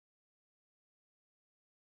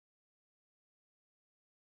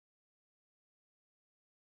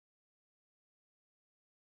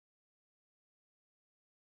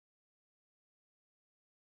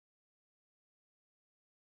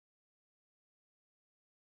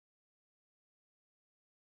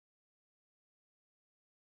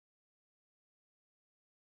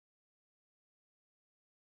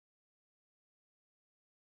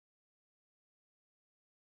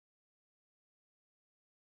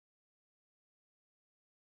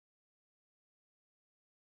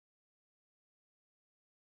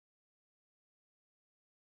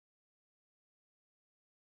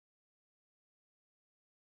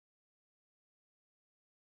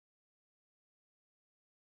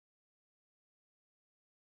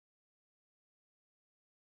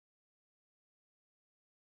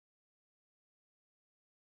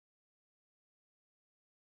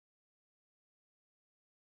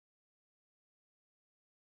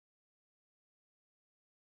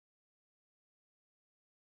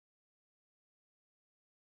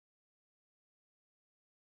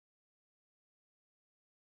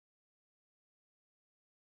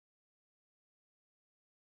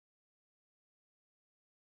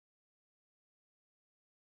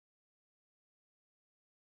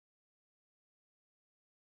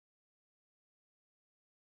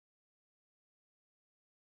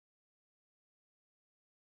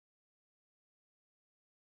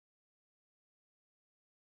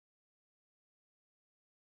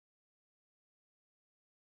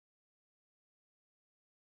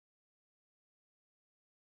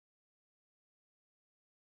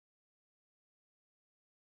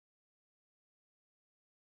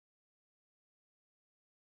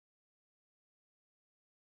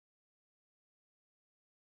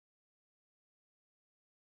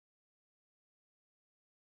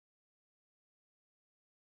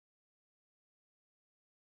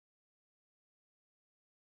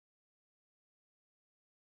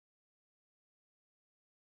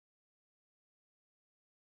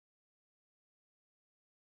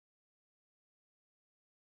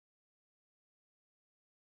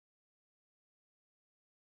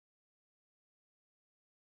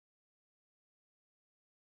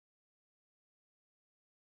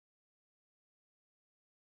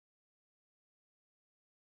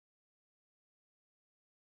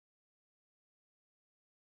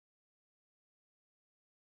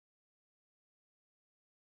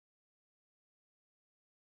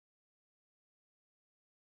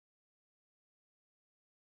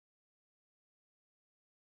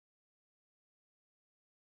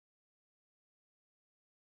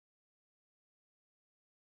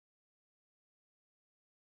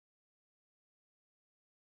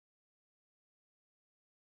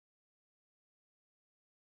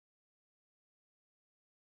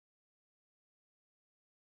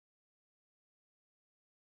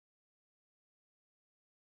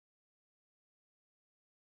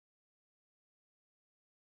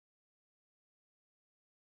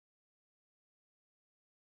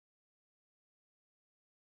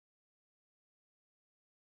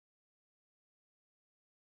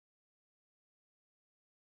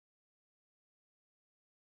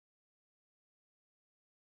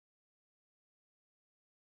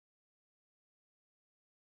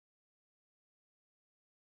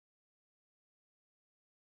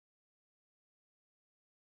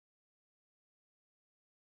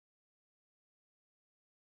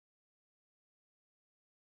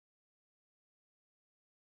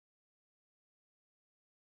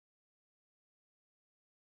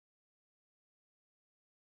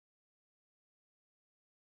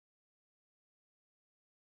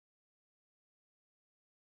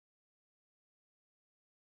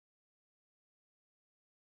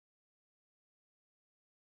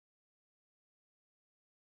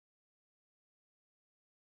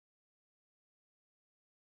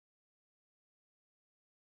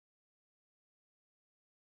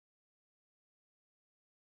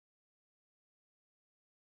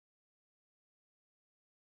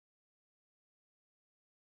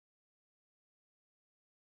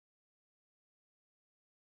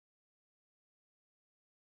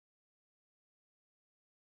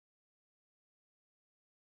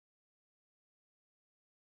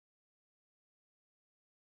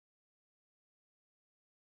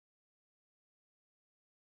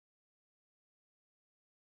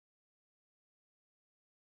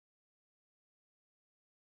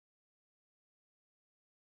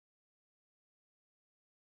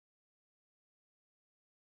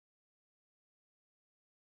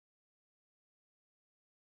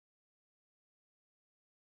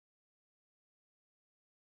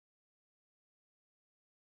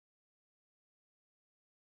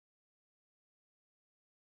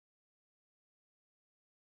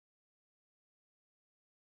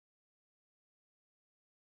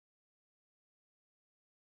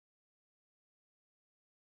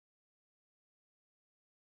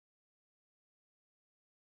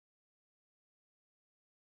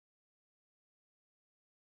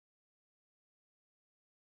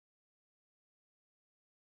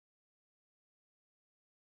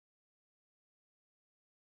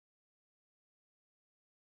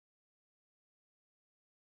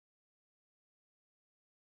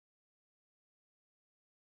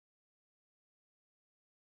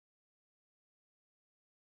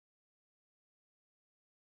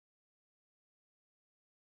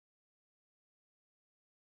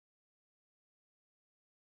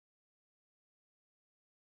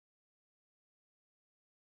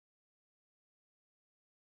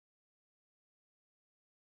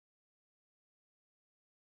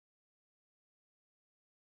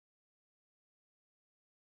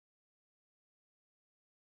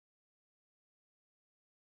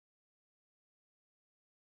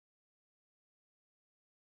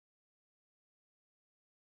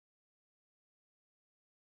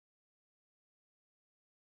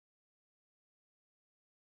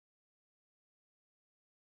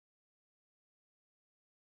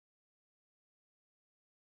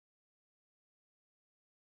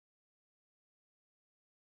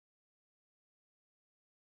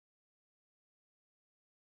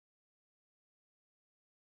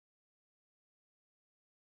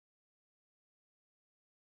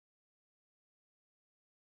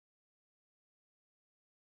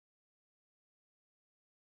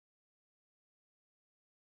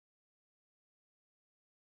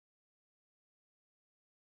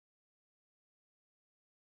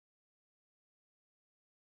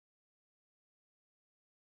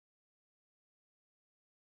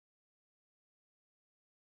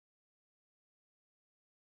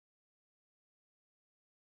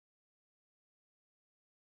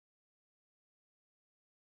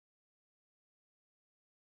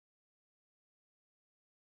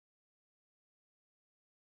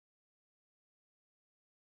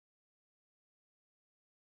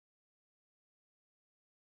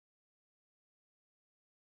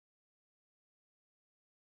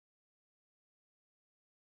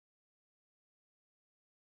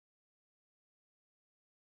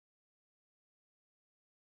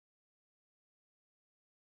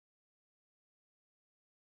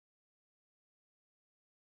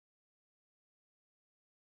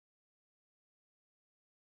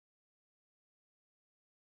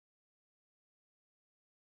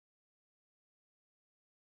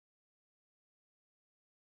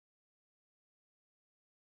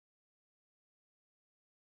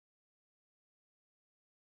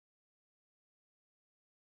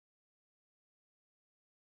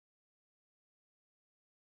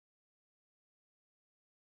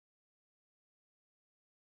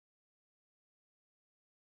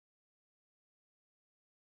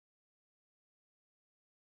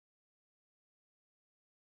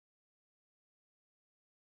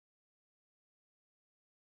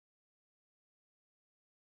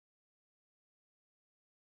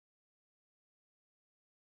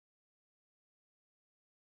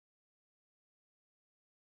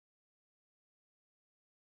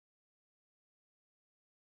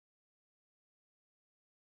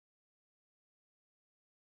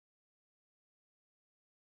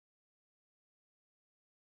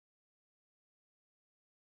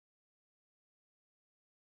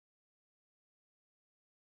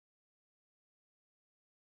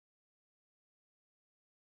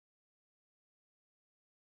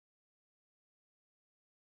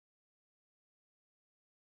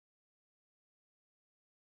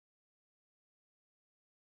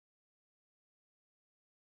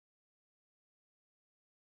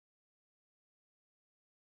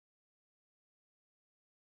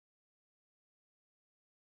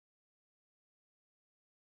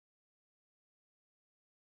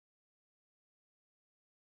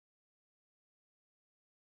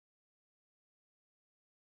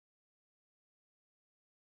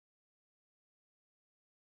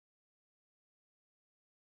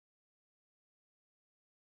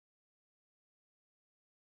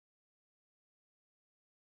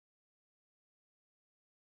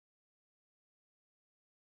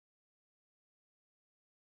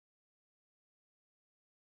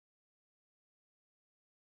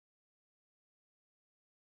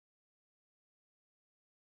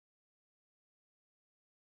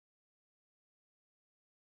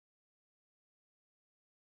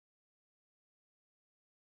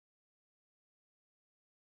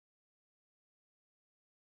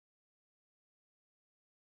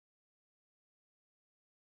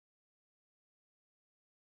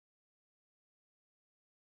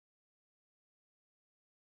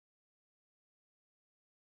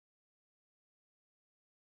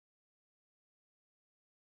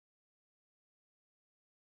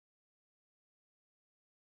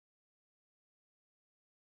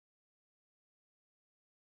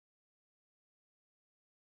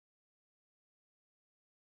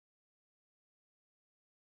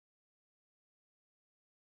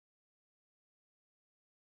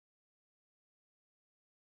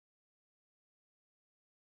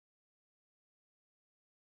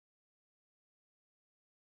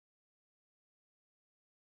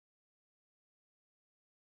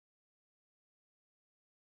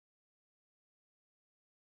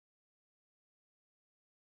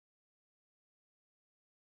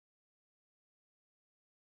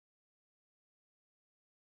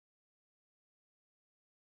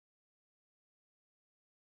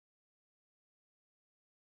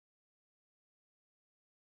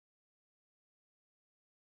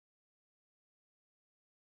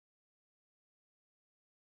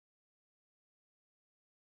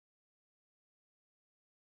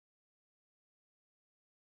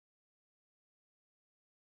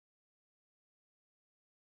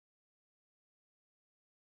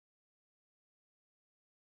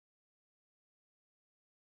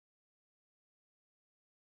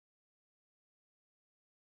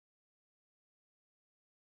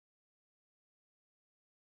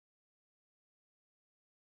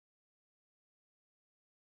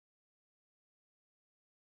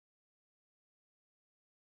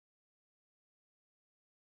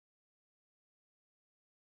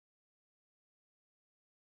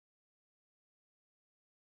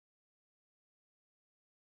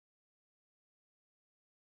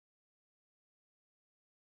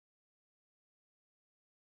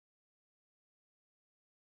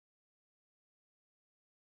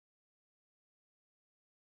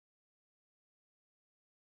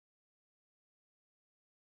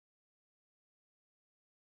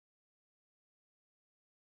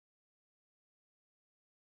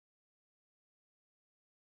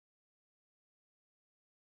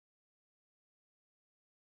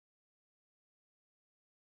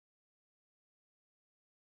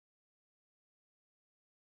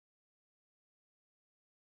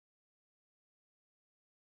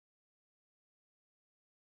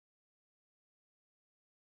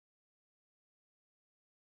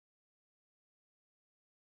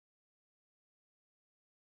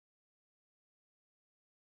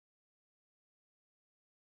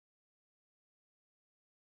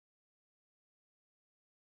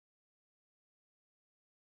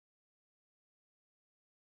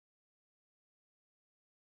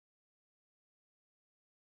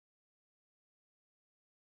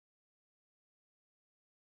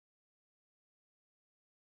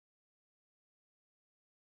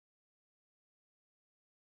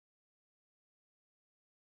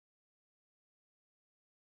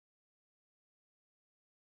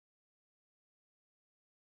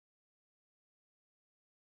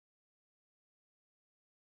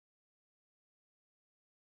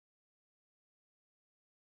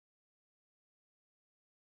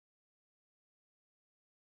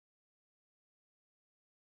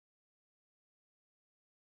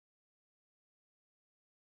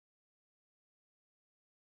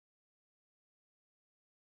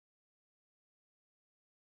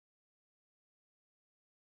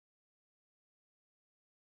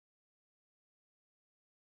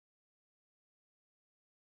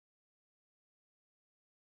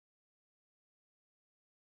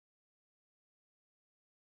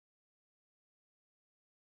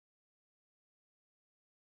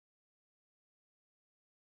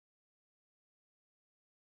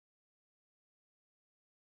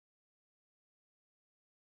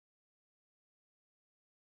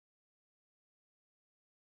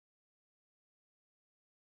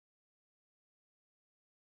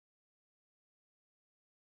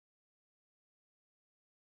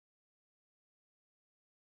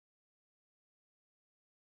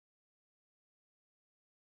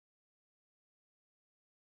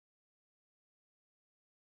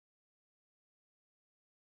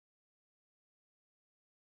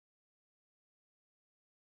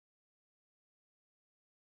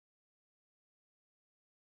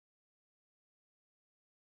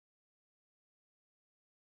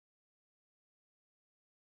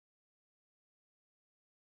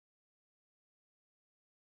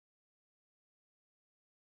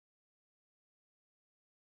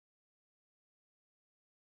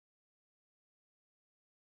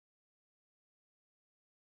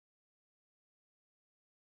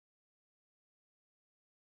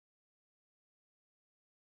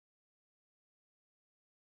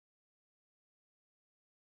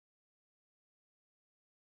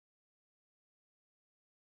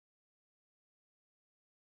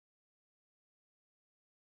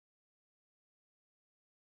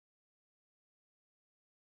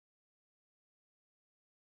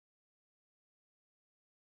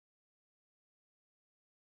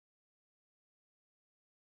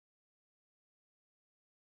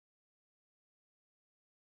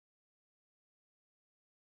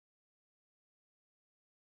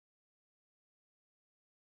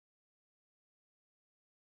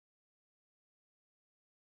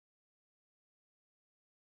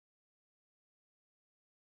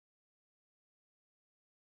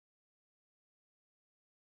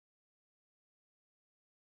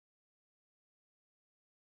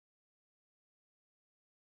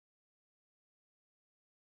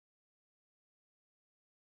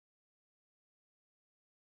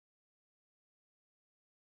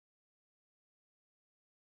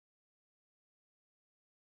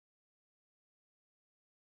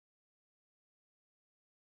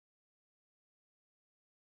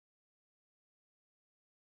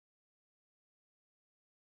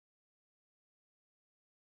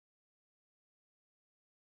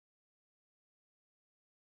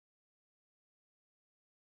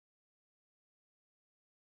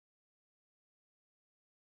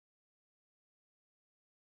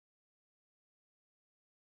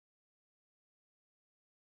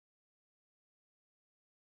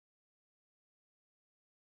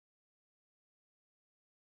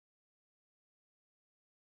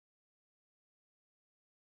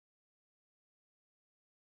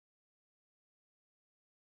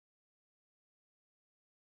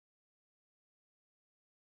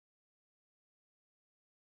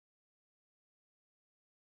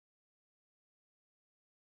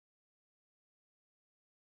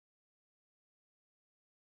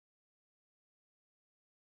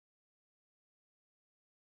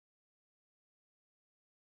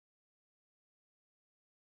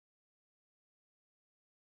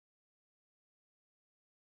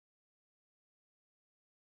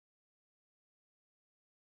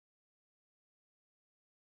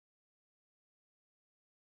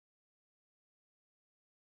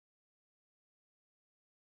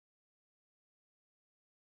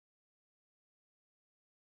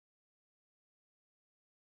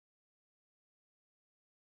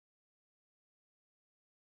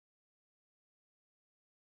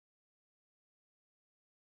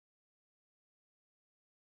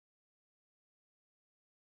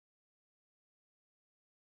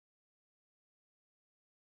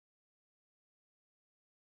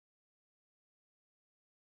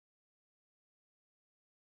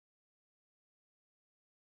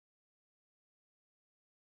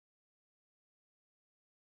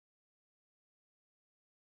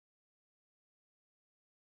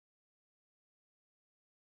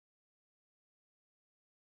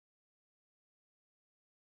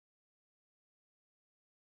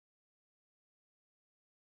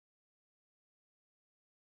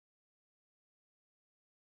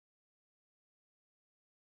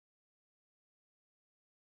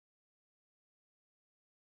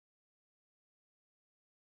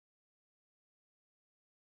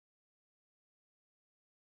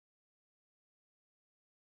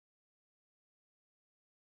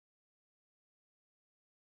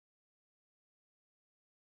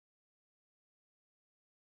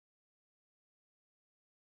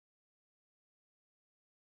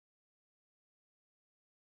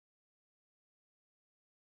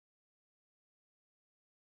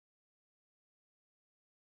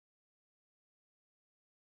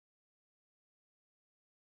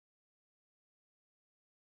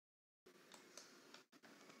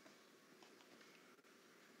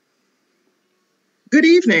Good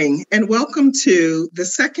evening, and welcome to the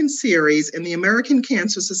second series in the American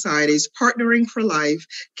Cancer Society's Partnering for Life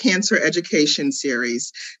Cancer Education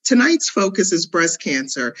Series. Tonight's focus is breast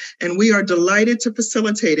cancer, and we are delighted to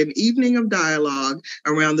facilitate an evening of dialogue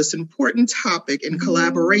around this important topic in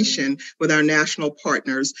collaboration with our national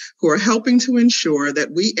partners who are helping to ensure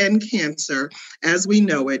that we end cancer as we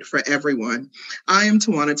know it for everyone. I am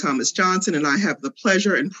Tawana Thomas-Johnson, and I have the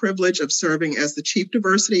pleasure and privilege of serving as the Chief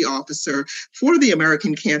Diversity Officer for the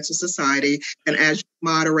American Cancer Society and as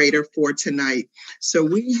moderator for tonight. So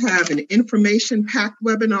we have an information-packed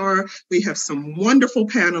webinar. We have some wonderful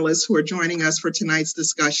panelists who are joining us for tonight's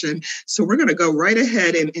discussion. So we're going to go right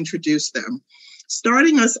ahead and introduce them.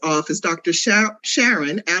 Starting us off is Dr.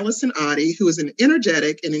 Sharon Allison Oddie, who is an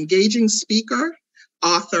energetic and engaging speaker,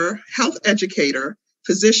 author, health educator,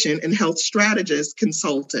 physician, and health strategist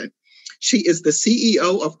consultant. She is the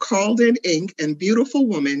CEO of Carlden Inc. and Beautiful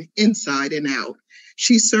Woman Inside and Out.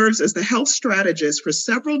 She serves as the health strategist for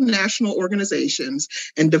several national organizations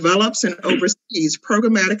and develops and oversees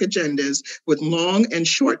programmatic agendas with long and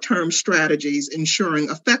short-term strategies ensuring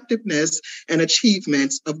effectiveness and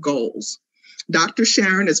achievements of goals. Dr.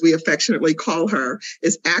 Sharon, as we affectionately call her,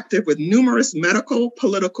 is active with numerous medical,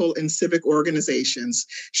 political, and civic organizations.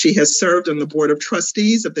 She has served on the board of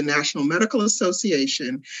trustees of the National Medical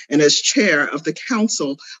Association and as chair of the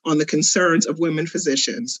Council on the Concerns of Women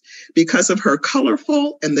Physicians. Because of her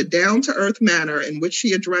colorful and the down-to-earth manner in which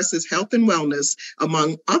she addresses health and wellness,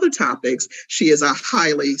 among other topics, she is a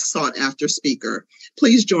highly sought-after speaker.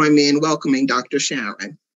 Please join me in welcoming Dr.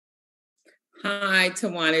 Sharon. Hi,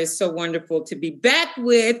 Tawana. It's so wonderful to be back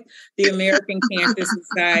with the American Cancer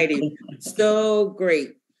Society. So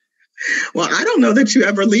great. Well, I don't know that you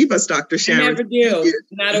ever leave us, Dr. Sharon. I never do.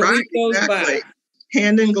 Not a week goes by.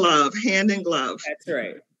 Hand in glove, hand in glove. That's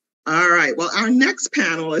right. All right. Well, our next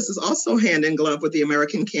panelist is also hand in glove with the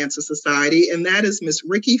American Cancer Society, and that is Ms.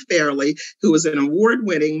 Ricki Fairley, who is an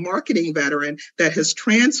award-winning marketing veteran that has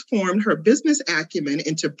transformed her business acumen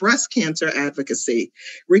into breast cancer advocacy.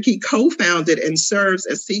 Ricki co-founded and serves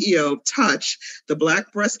as CEO of Touch, the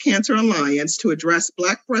Black Breast Cancer Alliance, to address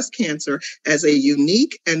Black breast cancer as a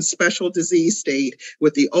unique and special disease state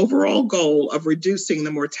with the overall goal of reducing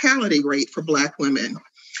the mortality rate for Black women.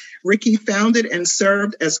 Ricki founded and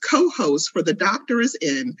served as co-host for The Doctor Is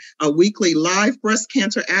In, a weekly live breast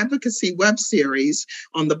cancer advocacy web series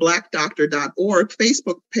on the blackdoctor.org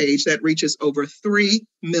Facebook page that reaches over 3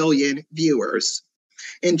 million viewers.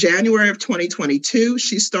 In January of 2022,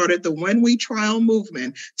 she started the When We Trial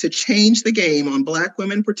movement to change the game on Black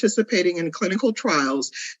women participating in clinical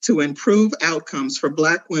trials to improve outcomes for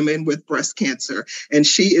Black women with breast cancer. And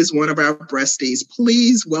she is one of our breasties.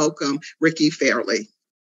 Please welcome Ricki Fairley.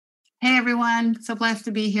 Hey, everyone. So blessed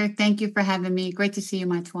to be here. Thank you for having me. Great to see you,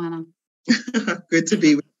 my Tawana. Good to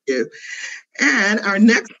be with you. And our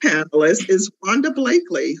next panelist is Wanda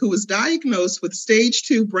Blakely, who was diagnosed with stage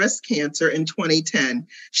 2 breast cancer in 2010.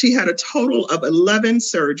 She had a total of 11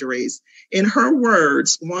 surgeries. In her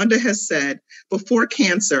words, Wanda has said, "Before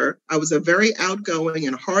cancer, I was a very outgoing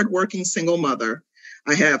and hardworking single mother.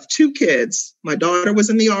 I have 2 kids. My daughter was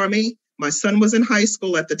in the Army. My son was in high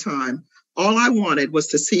school at the time. All I wanted was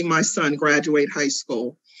to see my son graduate high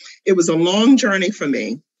school. It was a long journey for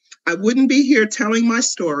me. I wouldn't be here telling my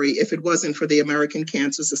story if it wasn't for the American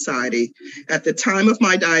Cancer Society. At the time of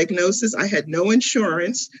my diagnosis, I had no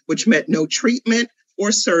insurance, which meant no treatment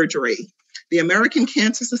or surgery. The American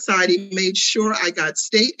Cancer Society made sure I got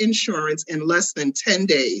state insurance in less than 10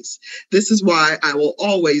 days. This is why I will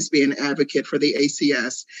always be an advocate for the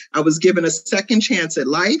ACS. I was given a second chance at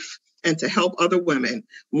life and to help other women.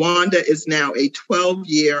 Wanda is now a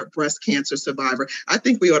 12-year breast cancer survivor." I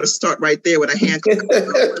think we ought to start right there with a hand clap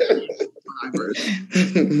for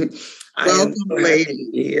survivors. Welcome, ladies.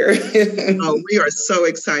 We are so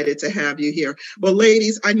excited to have you here. Well,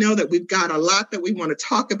 ladies, I know that we've got a lot that we want to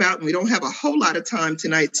talk about, and we don't have a whole lot of time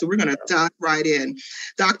tonight, so we're going to dive right in.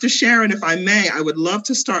 Dr. Sharon, if I may, I would love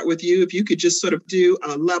to start with you. If you could just sort of do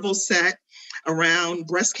a level set around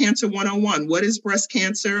Breast Cancer 101. What is breast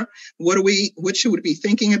cancer? What should we be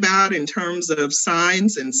thinking about in terms of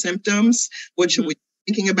signs and symptoms? What should we be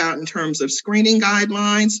thinking about in terms of screening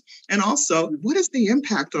guidelines? And also, what is the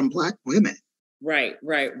impact on Black women? Right.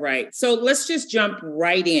 So let's just jump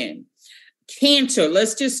right in. Cancer,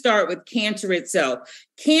 let's just start with cancer itself.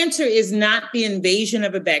 Cancer is not the invasion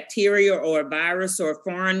of a bacteria or a virus or a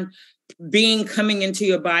foreign being coming into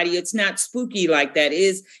your body. It's not spooky like that. It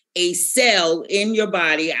is a cell in your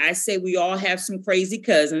body. I say we all have some crazy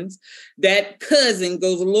cousins. That cousin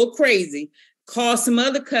goes a little crazy, call some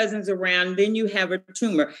other cousins around, then you have a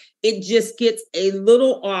tumor. It just gets a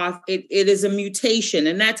little off. It is a mutation,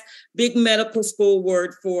 and that's big medical school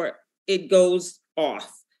word for it goes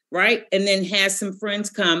off, right? And then has some friends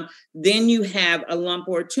come, then you have a lump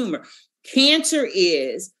or a tumor. Cancer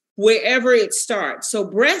is wherever it starts. So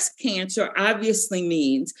breast cancer obviously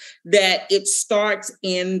means that it starts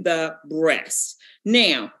in the breast.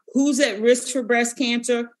 Now, who's at risk for breast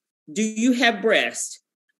cancer? Do you have breast?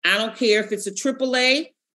 I don't care if it's a AAA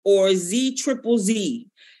or Z triple Z.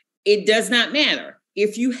 It does not matter.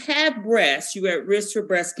 If you have breast, you're at risk for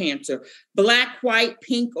breast cancer. Black, white,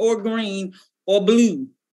 pink, or green, or blue,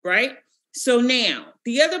 right? So now,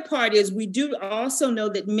 the other part is we do also know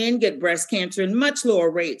that men get breast cancer in much lower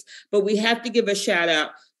rates, but we have to give a shout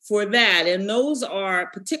out for that. And those are,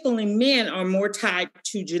 particularly men, are more tied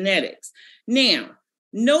to genetics. Now,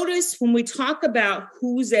 notice when we talk about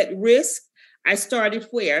who's at risk, I started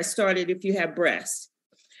where? I started if you have breast.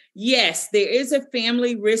 Yes, there is a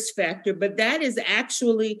family risk factor, but that is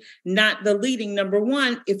actually not the leading. Number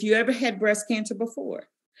one, if you ever had breast cancer before,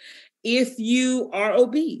 if you are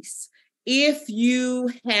obese, if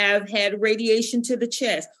you have had radiation to the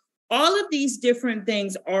chest, all of these different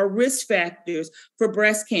things are risk factors for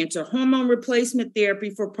breast cancer. Hormone replacement therapy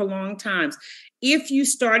for prolonged times. If you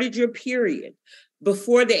started your period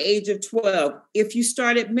before the age of 12, if you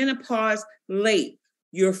started menopause late,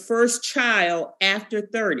 your first child after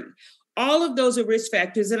 30, all of those are risk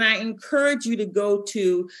factors. And I encourage you to go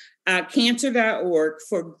to cancer.org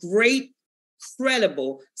for great,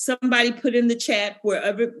 credible, somebody put in the chat,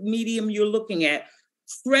 wherever medium you're looking at,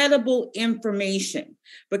 credible information,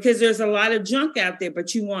 because there's a lot of junk out there,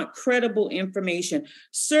 but you want credible information.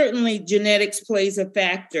 Certainly genetics plays a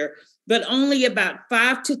factor, but only about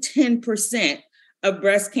 5 to 10% of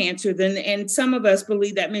breast cancer, then, and some of us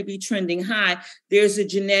believe that may be trending high. There's a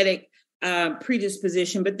genetic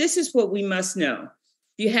predisposition, but this is what we must know.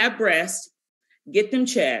 If you have breast, get them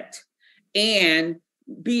checked and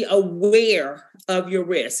be aware of your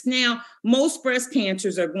risk. Now, most breast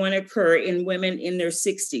cancers are going to occur in women in their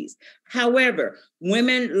 60s. However,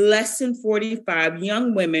 women less than 45,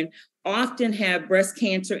 young women, often have breast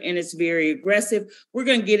cancer, and it's very aggressive. We're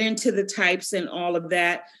going to get into the types and all of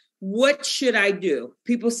that. What should I do?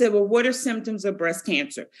 People say, well, what are symptoms of breast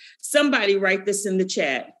cancer? Somebody write this in the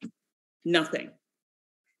chat. Nothing.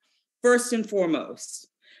 First and foremost,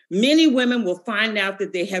 many women will find out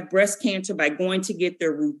that they have breast cancer by going to get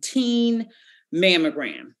their routine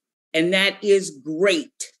mammogram. And that is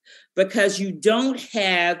great because you don't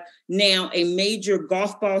have now a major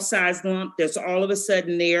golf ball sized lump that's all of a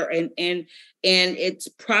sudden there and it's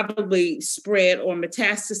probably spread or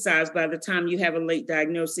metastasized by the time you have a late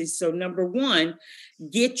diagnosis. So number one,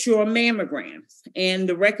 get your mammograms, and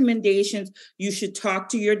the recommendations, you should talk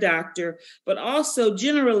to your doctor, but also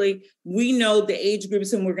generally we know the age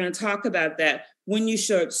groups, and we're going to talk about that when you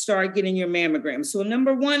should start getting your mammogram. So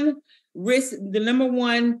number one risk, the number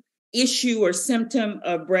one issue or symptom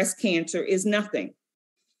of breast cancer is nothing.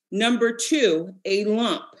 Number two, a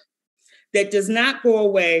lump that does not go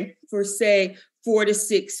away for, say, 4 to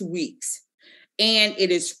 6 weeks. And it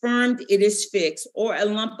is firmed, it is fixed, or a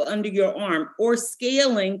lump under your arm, or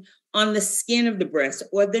scaling on the skin of the breast,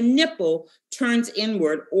 or the nipple turns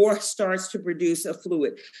inward or starts to produce a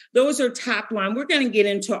fluid. Those are top line. We're going to get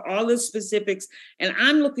into all the specifics, and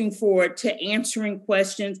I'm looking forward to answering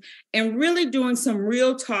questions and really doing some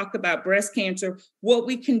real talk about breast cancer, what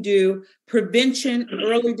we can do, prevention,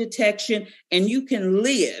 early detection, and you can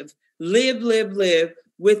live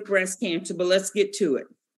with breast cancer. But let's get to it.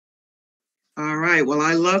 All right. Well,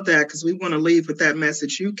 I love that because we want to leave with that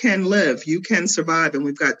message. You can live, you can survive. And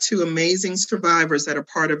we've got two amazing survivors that are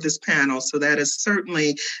part of this panel. So that is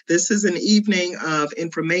certainly, this is an evening of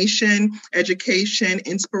information, education,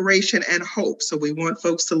 inspiration, and hope. So we want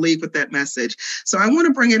folks to leave with that message. So I want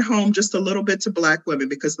to bring it home just a little bit to Black women,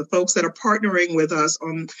 because the folks that are partnering with us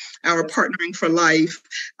on our Partnering for Life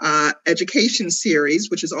education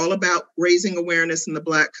series, which is all about raising awareness in the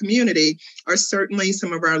Black community, are certainly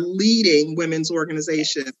some of our leading women's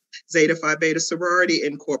organizations. Zeta Phi Beta Sorority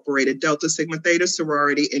Incorporated, Delta Sigma Theta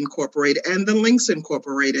Sorority Incorporated, and the Links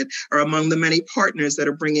Incorporated are among the many partners that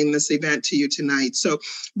are bringing this event to you tonight. So,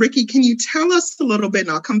 Ricky, can you tell us a little bit,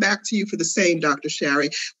 and I'll come back to you for the same, Dr. Sharon,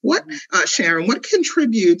 what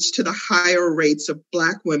contributes to the higher rates of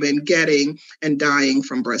Black women getting and dying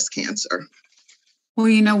from breast cancer? Well,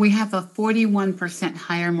 we have a 41%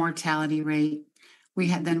 higher mortality rate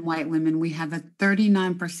than white women. We have a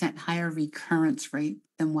 39% higher recurrence rate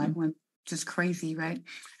than white women, which is crazy, right?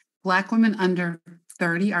 Black women under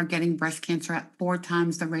 30 are getting breast cancer at 4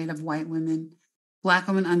 times the rate of white women. Black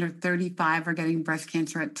women under 35 are getting breast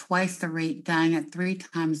cancer at twice the rate, dying at 3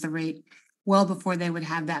 times the rate, well before they would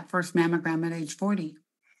have that first mammogram at age 40.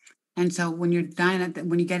 And so when you're dying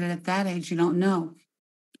when you get it at that age, you don't know.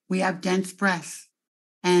 We have dense breasts,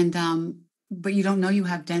 and but you don't know you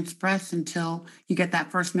have dense breasts until you get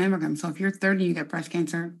that first mammogram. So if you're 30, you get breast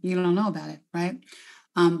cancer, you don't know about it, right?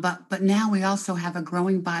 But now we also have a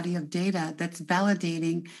growing body of data that's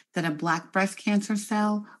validating that a Black breast cancer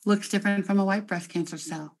cell looks different from a white breast cancer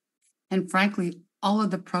cell. And frankly, all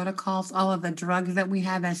of the protocols, all of the drugs that we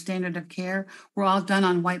have as standard of care were all done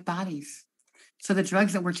on white bodies. So the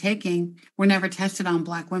drugs that we're taking were never tested on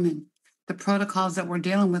Black women. The protocols that we're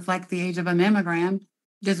dealing with, like the age of a mammogram,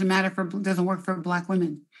 doesn't work for Black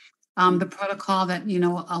women. The protocol that, a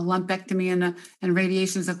lumpectomy and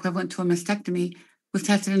radiation is equivalent to a mastectomy was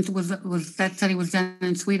tested that study was done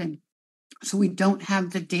in Sweden. So we don't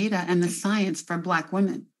have the data and the science for Black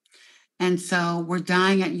women. And so we're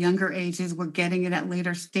dying at younger ages. We're getting it at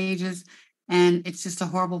later stages. And it's just a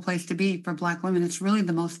horrible place to be for Black women. It's really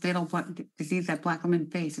the most fatal disease that Black women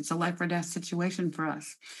face. It's a life or death situation for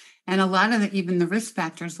us. And a lot of even the risk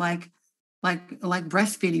factors like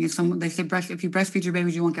breastfeeding is they say if you breastfeed your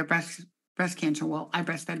babies, you won't get breast cancer. Well, I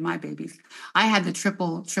breastfed my babies. I had the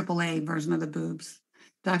triple A version of the boobs,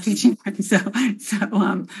 Dr. Jim.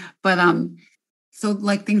 So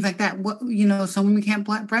like things like that. Some women can't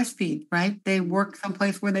breastfeed, right? They work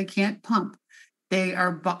someplace where they can't pump. They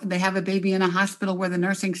have a baby in a hospital where the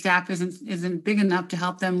nursing staff isn't big enough to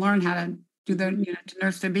help them learn how to do to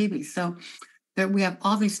nurse their babies. So that we have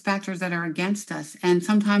all these factors that are against us. And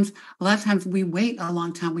a lot of times we wait a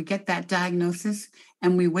long time. We get that diagnosis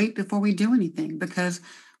and we wait before we do anything because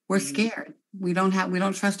we're scared. We don't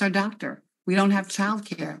trust our doctor. We don't have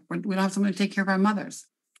childcare. We don't have someone to take care of our mothers.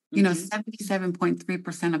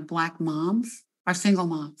 77.3% of Black moms are single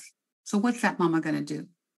moms. So what's that mama going to do?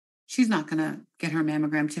 She's not going to get her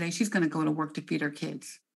mammogram today. She's going to go to work to feed her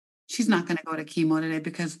kids. She's not going to go to chemo today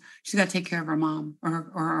because she's got to take care of her mom or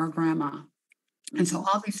her grandma. And so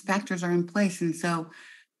all these factors are in place. And so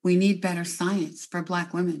we need better science for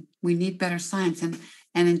Black women. We need better science. And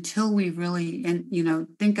until we really,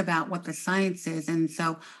 think about what the science is. And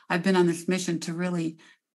so I've been on this mission to really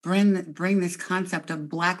bring this concept of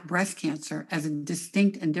Black breast cancer as a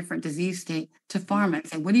distinct and different disease state to pharma and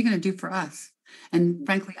say, what are you going to do for us? And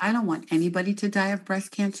frankly, I don't want anybody to die of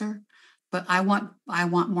breast cancer, but I want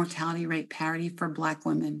mortality rate parity for Black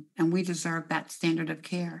women. And we deserve that standard of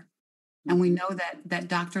care. And we know that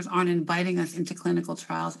doctors aren't inviting us into clinical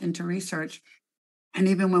trials, into research. And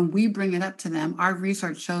even when we bring it up to them, our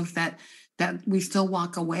research shows that we still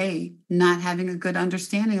walk away not having a good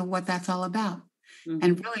understanding of what that's all about. Mm-hmm.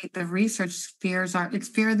 And really, the research fears it's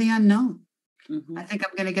fear of the unknown. Mm-hmm. I think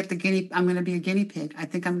I'm going to be a guinea pig. I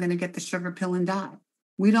think I'm going to get the sugar pill and die.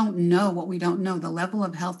 We don't know what we don't know. The level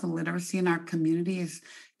of health illiteracy in our community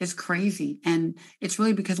is crazy. And it's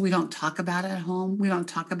really because we don't talk about it at home. We don't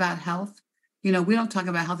talk about health. We don't talk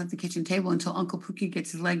about health at the kitchen table until Uncle Pookie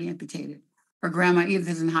gets his leg amputated or Grandma Edith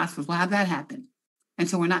is in the hospital. Well, how'd that happen? And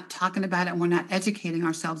so we're not talking about it and we're not educating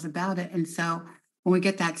ourselves about it. And so when we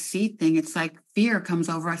get that seed thing, it's like fear comes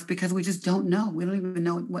over us because we just don't know. We don't even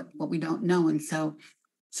know what we don't know. And so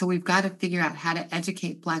we've got to figure out how to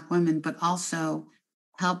educate Black women, but also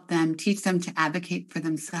help them, teach them to advocate for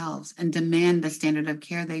themselves and demand the standard of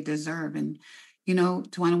care they deserve. And,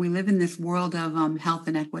 Tawana, we live in this world of health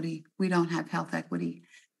inequity. We don't have health equity.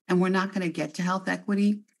 And we're not going to get to health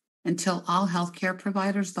equity until all healthcare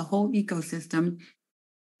providers, the whole ecosystem,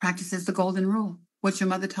 practices the golden rule. What your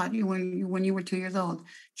mother taught you when you were 2 years old.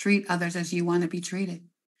 Treat others as you want to be treated.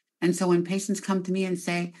 And so when patients come to me and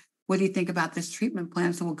say, what do you think about this treatment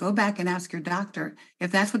plan? So we'll go back and ask your doctor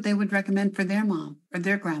if that's what they would recommend for their mom or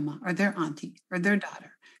their grandma or their auntie or their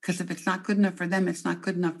daughter. Because if it's not good enough for them, it's not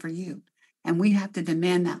good enough for you. And we have to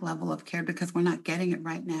demand that level of care because we're not getting it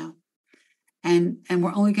right now. And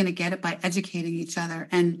we're only going to get it by educating each other.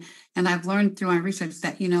 And I've learned through my research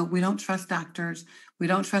that, we don't trust doctors. We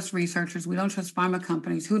don't trust researchers. We don't trust pharma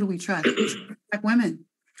companies. Who do we trust? We trust women.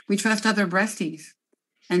 We trust other breasties.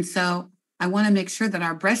 And so I want to make sure that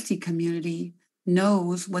our breastie community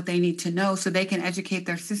knows what they need to know so they can educate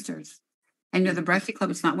their sisters. And the Breastie Club,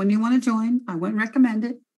 it's not when you want to join. I wouldn't recommend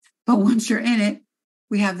it. But once you're in it,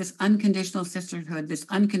 we have this unconditional sisterhood, this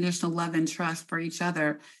unconditional love and trust for each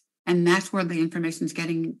other. And that's where the information is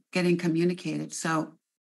getting communicated. So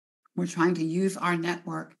we're trying to use our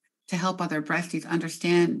network to help other breasties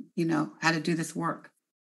understand, how to do this work.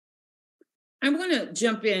 I'm going to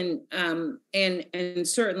jump in, and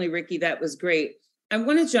certainly, Ricky, that was great. I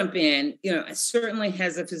want to jump in, certainly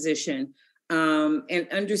as a physician, and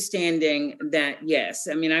understanding that, yes,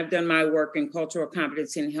 I mean, I've done my work in cultural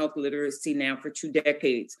competency and health literacy now for 2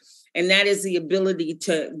 decades. And that is the ability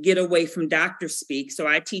to get away from doctor speak. So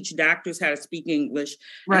I teach doctors how to speak English.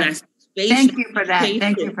 Right. And Thank you for that.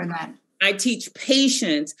 Thank you for that. I teach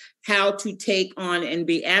patients how to take on and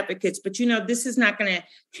be advocates. But, you know, this is not going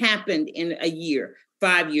to happen in a year,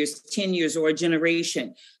 5 years, 10 years, or a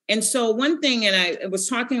generation. And so one thing, and I was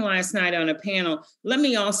talking last night on a panel, let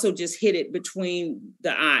me also just hit it between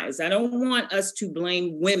the eyes. I don't want us to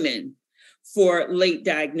blame women for late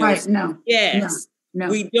diagnosis. Right, no. Yes. No.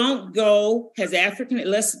 We don't go as African,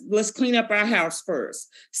 let's clean up our house first.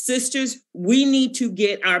 Sisters, we need to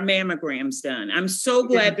get our mammograms done. I'm so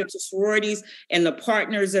glad that the sororities and the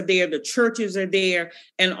partners are there, the churches are there,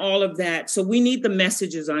 and all of that. So we need the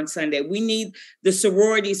messages on Sunday. We need the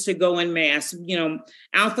sororities to go en masse. You know,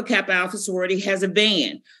 Alpha Kappa Alpha sorority has a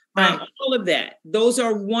van. Right. All of that. Those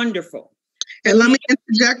are wonderful. And let me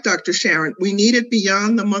interject, Dr. Sharon. We need it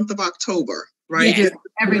beyond the month of October. Right. Yes,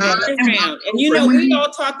 every day. And you know, we all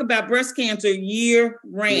talk about breast cancer year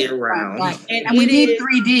round. Right. And we need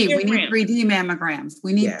 3D. We need 3D mammograms.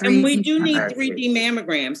 We need 3D. And we do need 3D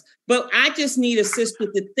mammograms. But I just need a sister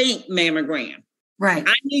to think mammogram. Right.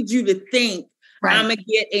 I need you to think I'm going to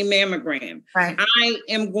get a mammogram. Right. I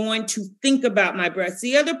am going to think about my breasts.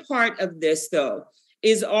 The other part of this, though,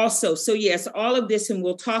 is also, so yes, all of this, and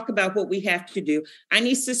we'll talk about what we have to do. I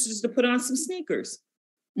need sisters to put on some sneakers.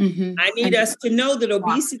 Mm-hmm. I need us to know that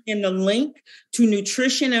obesity and the link to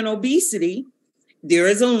nutrition and obesity, there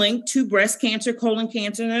is a link to breast cancer, colon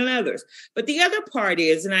cancer, and others. But the other part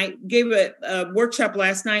is, and I gave a workshop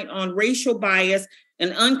last night on racial bias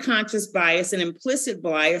and unconscious bias and implicit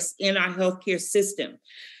bias in our healthcare system.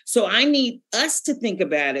 So I need us to think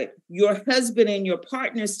about it, your husband and your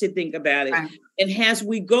partners to think about it. Right. And as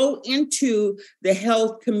we go into the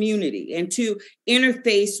health community and to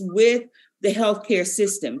interface with the healthcare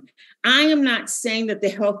system, I am not saying that the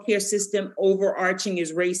healthcare system overarching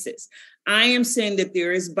is racist. I am saying that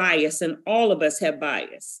there is bias, and all of us have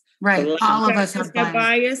bias. Right. Black all of us have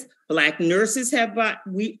bias. Black nurses have bias.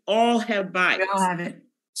 We all have bias. We all have it.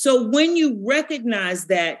 So when you recognize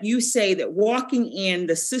that, you say that walking in,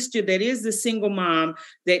 the sister that is the single mom,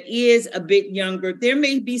 that is a bit younger, there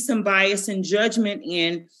may be some bias and judgment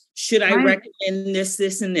in, should I recommend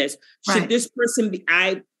this, and this? Should this person be,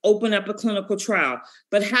 I open up a clinical trial?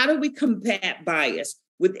 But how do we combat bias?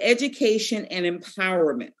 With education and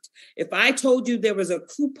empowerment. If I told you there was a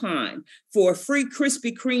coupon for a free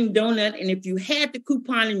Krispy Kreme donut, and if you had the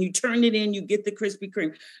coupon and you turned it in, you get the Krispy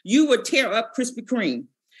Kreme, you would tear up Krispy Kreme.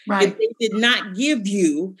 Right. If they did not give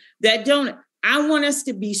you that donut. I want us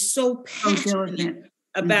to be so passionate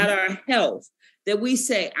about our health that we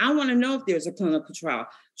say, I want to know if there's a clinical trial.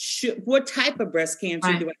 What type of breast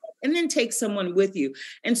cancer do I have? And then take someone with you.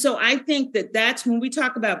 And so I think that that's when we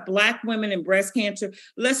talk about Black women and breast cancer,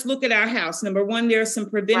 let's look at our house. Number one, there are some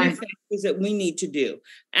preventive factors that we need to do.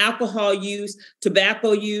 Alcohol use,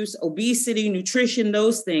 tobacco use, obesity, nutrition,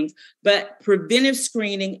 those things, but preventive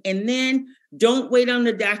screening. And then don't wait on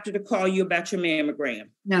the doctor to call you about your mammogram.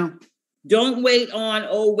 No. Don't wait on,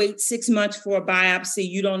 wait 6 months for a biopsy.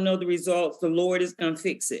 You don't know the results. The Lord is going to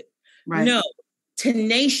fix it. Right. No.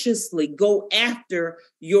 Tenaciously go after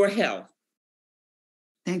your health.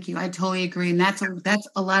 Thank you. I totally agree. And that's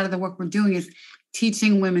a lot of the work we're doing is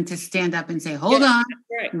teaching women to stand up and say, hold on,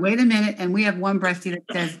 wait a minute. And we have one breastie that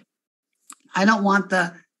says, I don't want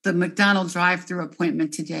the McDonald's drive-through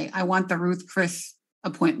appointment today. I want the Ruth Chris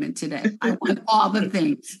appointment today. I want all the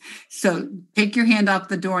things. So take your hand off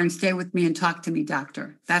the door and stay with me and talk to me,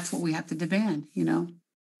 doctor. That's what we have to demand, you know?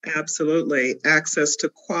 Absolutely. Access to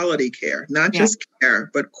quality care, not just care,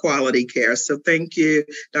 but quality care. So thank you,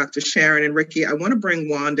 Dr. Sharon and Ricky. I want to bring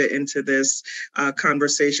Wanda into this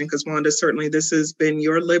conversation because Wanda, certainly this has been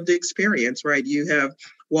your lived experience, right? You have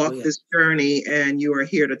walked this journey and you are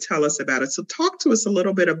here to tell us about it. So talk to us a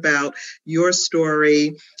little bit about your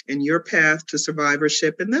story and your path to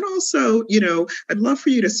survivorship. And then also, you know, I'd love for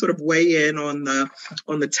you to sort of weigh in on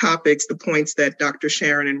the topics, the points that Dr.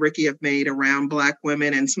 Sharon and Ricky have made around Black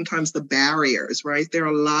women and sometimes the barriers, right? There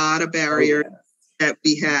are a lot of barriers that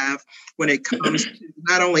we have when it comes to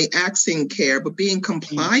not only accessing care, but being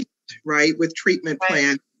compliant, right, with treatment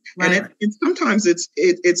plans. Right. And sometimes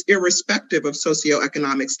it's irrespective of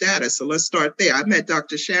socioeconomic status. So let's start there. I met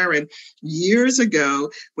Dr. Sharon years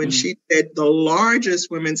ago when she said the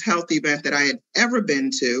largest women's health event that I had ever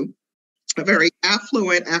been to a very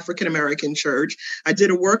affluent African-American church. I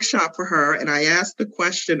did a workshop for her, and I asked the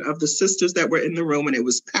question of the sisters that were in the room, and it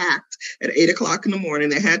was packed at 8 o'clock in the morning.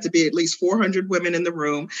 There had to be at least 400 women in the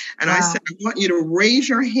room. And wow. I said, I want you to raise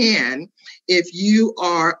your hand if you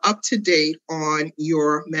are up to date on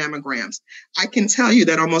your mammograms. I can tell you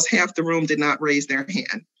that almost half the room did not raise their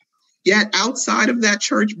hand. Yet outside of that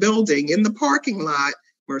church building, in the parking lot,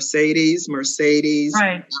 Mercedes,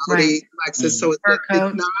 right, Audi, Lexus. So it's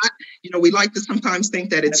not, we like to sometimes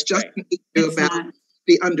think that it's just an issue about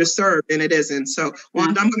the underserved, and it isn't. So,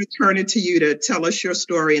 Wanda, I'm going to turn it to you to tell us your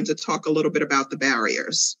story and to talk a little bit about the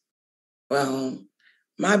barriers. Well,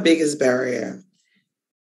 my biggest barrier,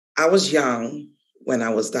 I was young when I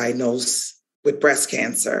was diagnosed with breast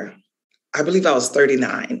cancer. I believe I was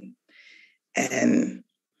 39. And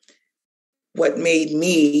what made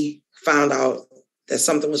me found out that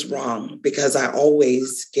something was wrong, because I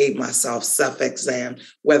always gave myself self-exam,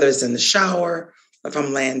 whether it's in the shower or if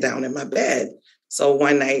I'm laying down in my bed. So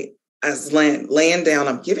one night I was laying down,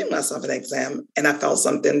 I'm giving myself an exam, and I felt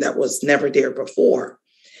something that was never there before.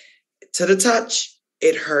 To the touch,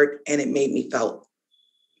 it hurt, and it made me felt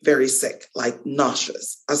very sick, like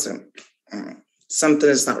nauseous. I said, something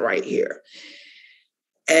is not right here.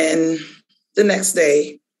 And the next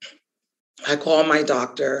day, I called my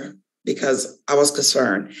doctor, because I was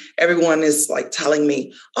concerned. Everyone is like telling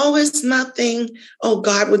me, oh, it's nothing. Oh,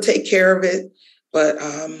 God will take care of it. But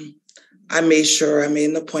I made sure I made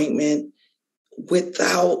an appointment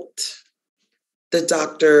without the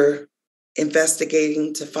doctor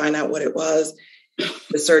investigating to find out what it was.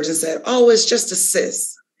 The surgeon said, oh, it's just a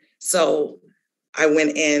cyst. So I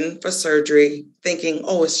went in for surgery thinking,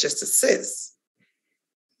 oh, it's just a cyst.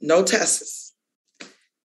 No tests.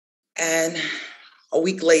 And a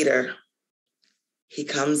week later, he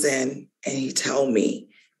comes in and he tells me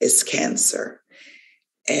it's cancer.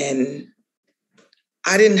 And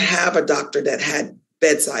I didn't have a doctor that had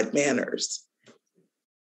bedside manners.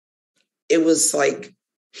 It was like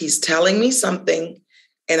he's telling me something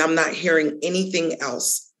and I'm not hearing anything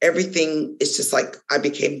else. Everything is just like I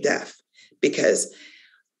became deaf, because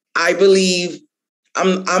I believe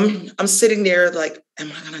I'm sitting there like, am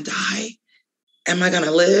I going to die? Am I going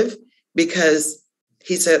to live? Because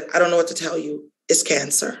he said, I don't know what to tell you. It's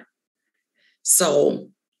cancer. So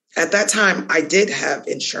at that time, I did have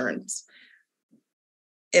insurance.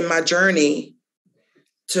 In my journey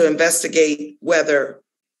to investigate whether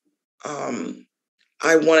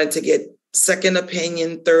I wanted to get second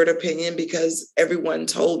opinion, third opinion, because everyone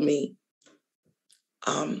told me,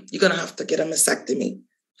 you're going to have to get a mastectomy,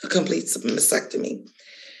 a complete mastectomy.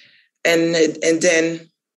 And then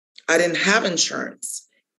I didn't have insurance.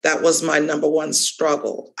 That was my number one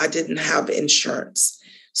struggle. I didn't have insurance.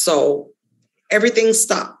 So everything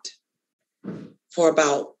stopped for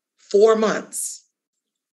about 4 months.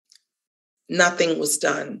 Nothing was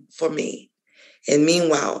done for me. And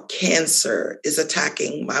meanwhile, cancer is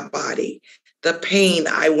attacking my body. The pain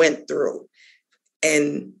I went through,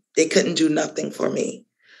 and they couldn't do nothing for me.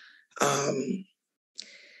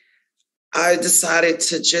 I decided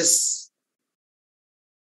to just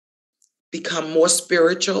become more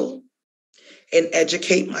spiritual and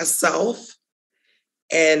educate myself.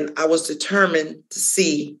 And I was determined to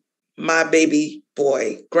see my baby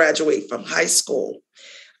boy graduate from high school.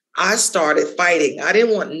 I started fighting. I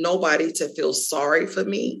didn't want nobody to feel sorry for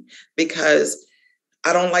me, because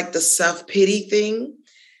I don't like the self-pity thing.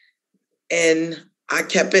 And I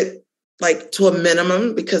kept it like to a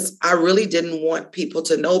minimum, because I really didn't want people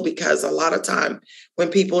to know, because a lot of time when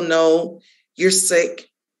people know you're sick,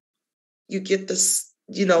 you get this,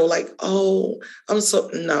 like, oh,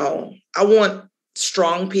 no, I want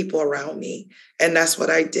strong people around me. And that's what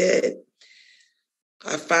I did.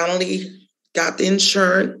 I finally got the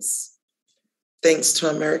insurance, thanks to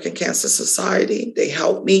American Cancer Society. They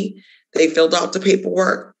helped me. They filled out the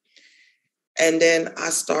paperwork. And then I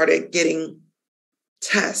started getting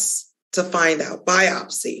tests to find out.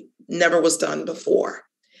 Biopsy never was done before.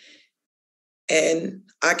 And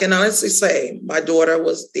I can honestly say my daughter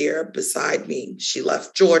was there beside me. She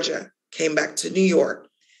left Georgia, came back to New York,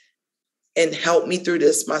 and helped me through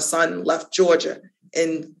this. My son left Georgia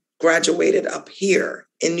and graduated up here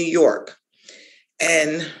in New York.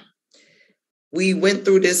 And we went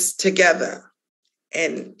through this together.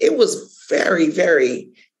 And it was very,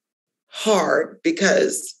 very hard,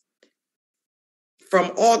 because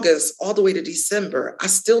from August all the way to December, I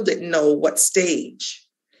still didn't know what stage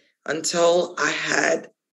until I had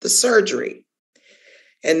the surgery.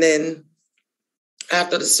 And then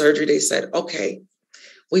after the surgery, they said, okay,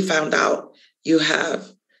 we found out you have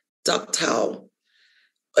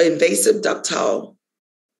invasive ductal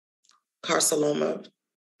carcinoma,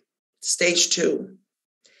 stage 2.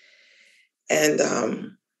 And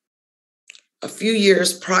a few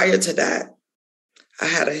years prior to that, I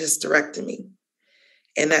had a hysterectomy.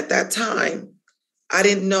 And at that time, I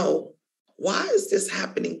didn't know, why is this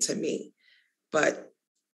happening to me? But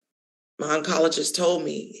my oncologist told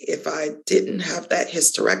me if I didn't have that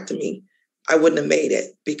hysterectomy, I wouldn't have made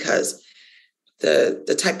it, because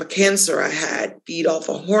the type of cancer I had feed off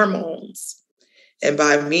of hormones. And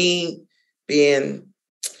by me being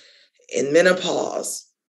in menopause,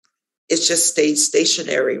 it's just stayed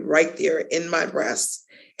stationary right there in my breast,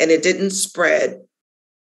 and it didn't spread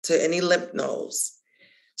to any lymph nodes.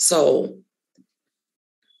 So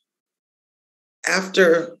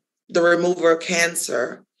after the removal of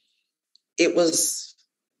cancer, it was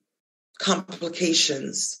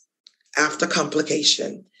complications after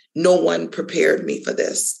complication. No one prepared me for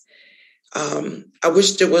this. I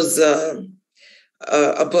wish there was a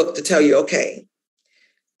book to tell you, okay,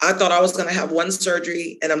 I thought I was going to have one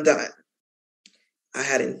surgery and I'm done. I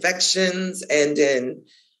had infections, and then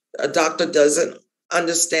a doctor doesn't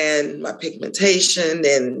understand my pigmentation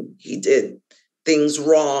and he did things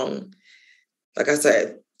wrong. Like I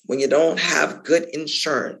said, when you don't have good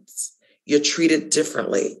insurance, you're treated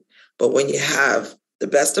differently. But when you have the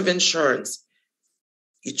best of insurance,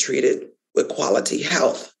 you're treated with quality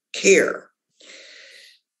health care.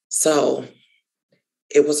 So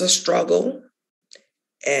it was a struggle,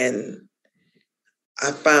 and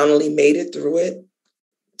I finally made it through it.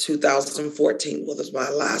 2014 was my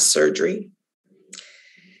last surgery.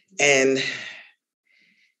 And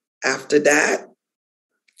after that,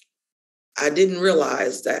 I didn't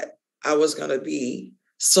realize that I was going to be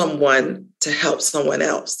someone to help someone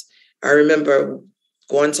else. I remember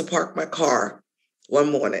going to park my car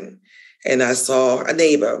one morning, and I saw a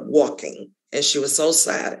neighbor walking, and she was so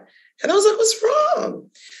sad. And I was like, what's wrong?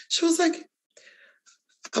 She was like,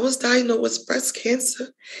 I was diagnosed with breast cancer,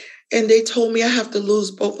 and they told me I have to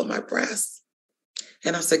lose both of my breasts.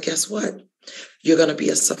 And I said, guess what? You're going to be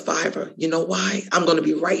a survivor. You know why? I'm going to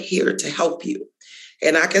be right here to help you.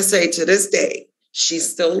 And I can say to this day, she's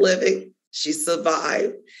still living. She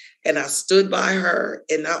survived. And I stood by her.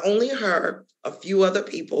 And not only her, a few other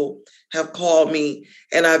people have called me,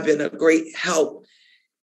 and I've been a great help,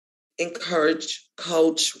 encourage,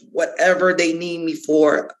 coach, whatever they need me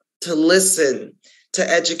for, to listen, to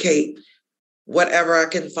educate, whatever I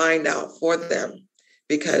can find out for them.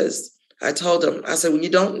 Because I told them, I said, when you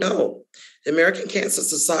don't know, the American Cancer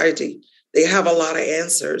Society, they have a lot of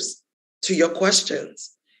answers to your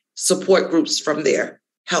questions. Support groups from there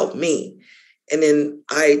help me. And then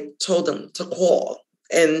I told them to call,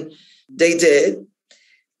 and they did.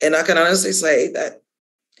 And I can honestly say that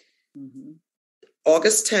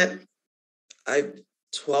August 10th, I'm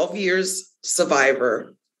 12 years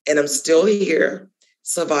survivor, and I'm still here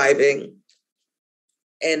surviving.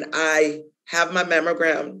 And I have my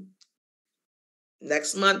mammogram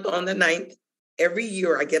next month on the 9th. Every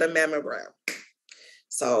year I get a mammogram.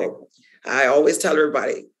 So I always tell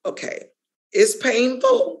everybody, okay, it's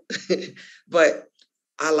painful, but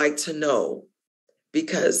I like to know,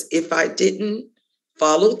 because if I didn't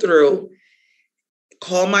follow through,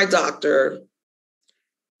 call my doctor,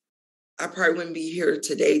 I probably wouldn't be here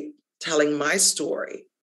today telling my story,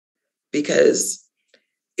 because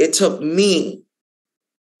it took me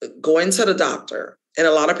going to the doctor. And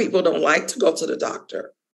a lot of people don't like to go to the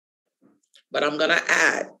doctor. But I'm going to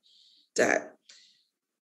add that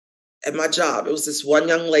at my job, it was this one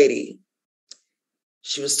young lady.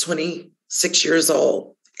 She was 26 years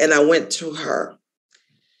old. And I went to her.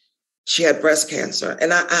 She had breast cancer.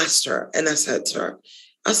 And I asked her, and I said to her,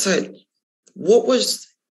 I said, what was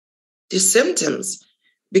the symptoms?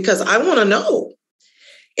 Because I want to know.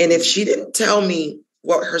 And if she didn't tell me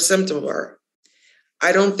what her symptoms were,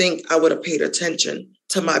 I don't think I would have paid attention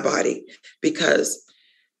to my body, because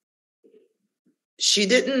she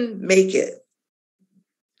didn't make it.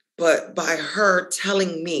 But by her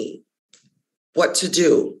telling me what to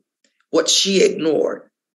do, what she ignored,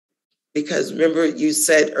 because remember you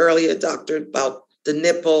said earlier, doctor, about the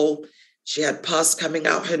nipple, she had pus coming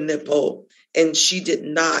out her nipple, and she did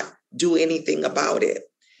not do anything about it.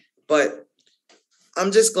 But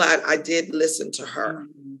I'm just glad I did listen to her.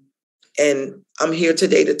 And I'm here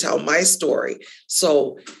today to tell my story.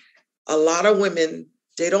 So a lot of women,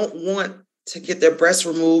 they don't want to get their breasts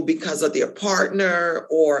removed because of their partner,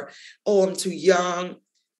 or, oh, I'm too young.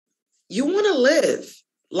 You want to live.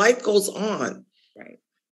 Life goes on. Right.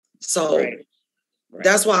 So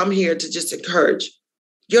that's why I'm here to just encourage.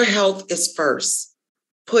 Your health is first.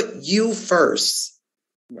 Put you first,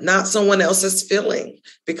 not someone else's feeling.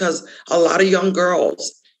 Because a lot of young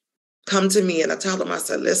girls, come to me and I tell them, I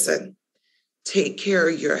said, listen, take care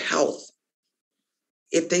of your health.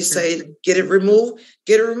 If they say, get it removed,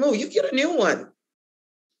 you get a new one.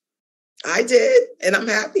 I did, and I'm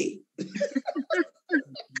happy.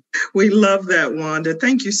 We love that, Wanda.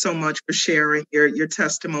 Thank you so much for sharing your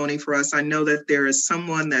testimony for us. I know that there is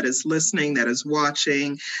someone that is listening, that is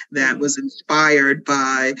watching, that was inspired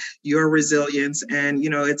by your resilience. And,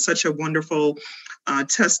 it's such a wonderful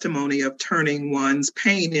testimony of turning one's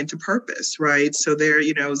pain into purpose, right? So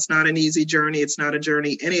it's not an easy journey. It's not a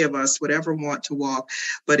journey any of us would ever want to walk.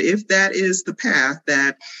 But if that is the path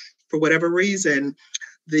that, for whatever reason,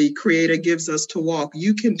 the Creator gives us to walk,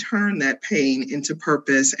 you can turn that pain into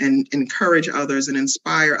purpose and encourage others and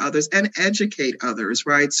inspire others and educate others,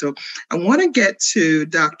 right? So I want to get to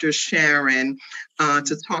Dr. Sharon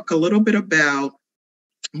to talk a little bit about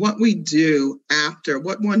what we do after,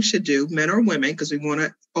 what one should do, men or women, because we want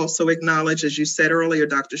to also acknowledge, as you said earlier,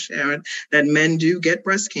 Dr. Sharon, that men do get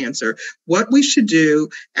breast cancer, what we should do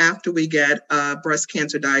after we get a breast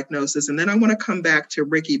cancer diagnosis. And then I want to come back to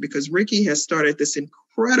Ricky, because Ricky has started this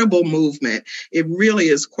incredible movement. It really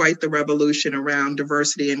is quite the revolution around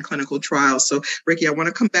diversity in clinical trials. So, Ricky, I want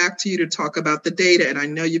to come back to you to talk about the data. And I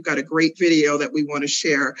know you've got a great video that we want to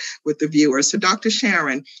share with the viewers. So, Dr.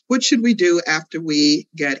 Sharon, what should we do after we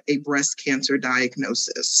get a breast cancer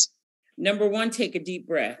diagnosis? Number one, take a deep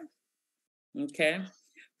breath. Okay.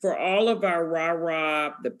 For all of our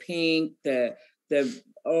rah-rah, the pink, the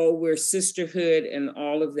we're sisterhood and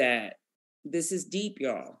all of that. This is deep,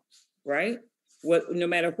 y'all, right? No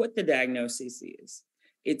matter what the diagnosis is,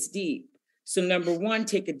 it's deep. So number one,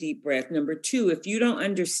 take a deep breath. Number two, if you don't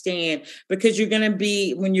understand, because you're going to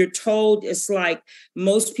be, when you're told, it's like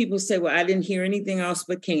most people say, well, I didn't hear anything else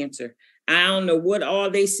but cancer. I don't know what all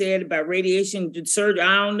they said about radiation surgery.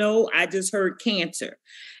 I don't know. I just heard cancer.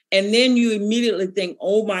 And then you immediately think,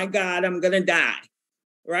 oh my God, I'm going to die.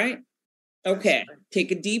 Right? Okay.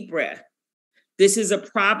 Take a deep breath. This is a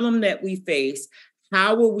problem that we face.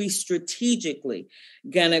 How are we strategically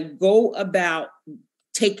going to go about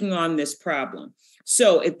taking on this problem?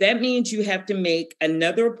 So if that means you have to make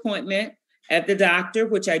another appointment at the doctor,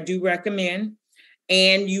 which I do recommend,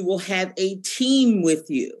 and you will have a team with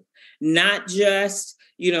you, not just,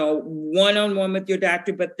 one-on-one with your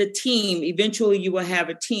doctor, but the team. Eventually you will have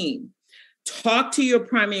a team. Talk to your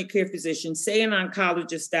primary care physician. Say an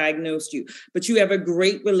oncologist diagnosed you, but you have a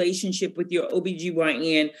great relationship with your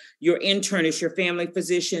OBGYN, your internist, your family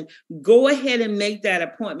physician. Go ahead and make that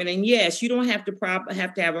appointment. And yes, you don't have to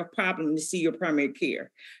have a problem to see your primary care.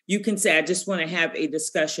 You can say, I just want to have a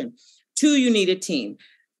discussion. 2, you need a team.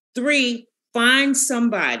 3, find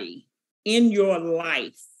somebody in your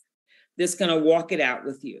life that's going to walk it out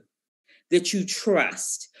with you, that you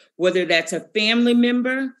trust, whether that's a family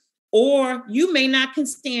member, or you may not can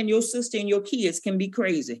stand your sister and your kids can be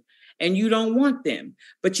crazy and you don't want them,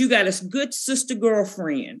 but you got a good sister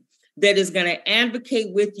girlfriend that is going to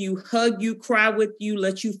advocate with you, hug you, cry with you,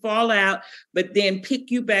 let you fall out, but then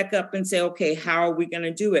pick you back up and say, okay, how are we going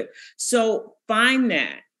to do it? So find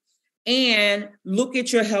that and look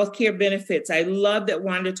at your healthcare benefits. I love that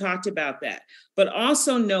Wanda talked about that, but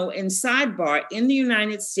also know, in sidebar, in the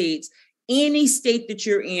United States, any state that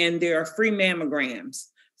you're in, there are free mammograms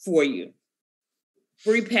for you,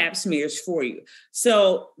 free pap smears for you.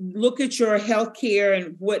 So look at your healthcare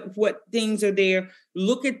and what things are there.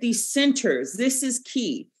 Look at these centers. This is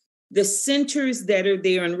key. The centers that are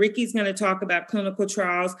there, and Ricky's going to talk about clinical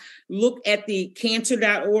trials. Look at the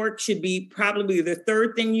cancer.org, should be probably the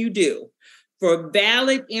third thing you do for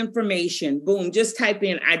valid information. Boom, just type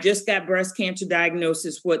in, I just got breast cancer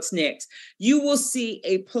diagnosis, what's next? You will see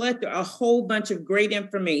a whole bunch of great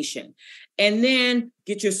information. And then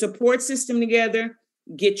get your support system together,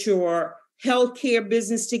 get your healthcare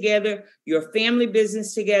business together, your family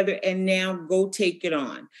business together, and now go take it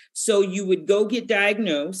on. So you would go get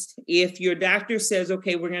diagnosed. If your doctor says,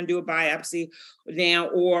 okay, we're going to do a biopsy now,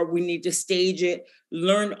 or we need to stage it,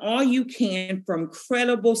 learn all you can from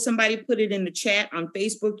credible, somebody put it in the chat on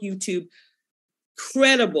Facebook, YouTube,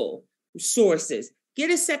 credible sources. Get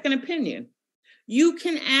a second opinion. You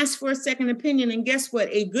can ask for a second opinion. And guess what?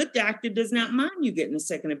 A good doctor does not mind you getting a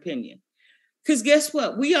second opinion. Because guess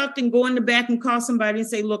what? We often go in the back and call somebody and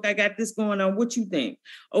say, look, I got this going on. What you think?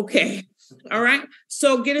 Okay. All right.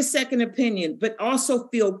 So get a second opinion, but also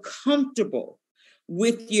feel comfortable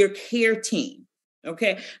with your care team.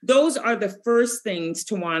 Okay. Those are the first things,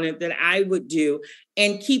 Tawana, that I would do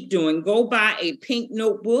and keep doing. Go buy a pink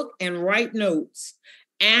notebook and write notes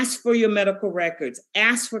Ask for your medical records.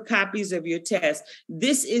 Ask for copies of your tests.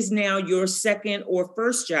 This is now your second or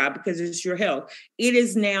first job because it's your health. It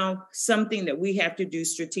is now something that we have to do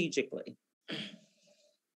strategically.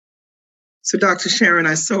 So, Dr. Sharon,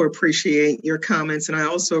 I so appreciate your comments, and I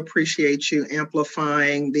also appreciate you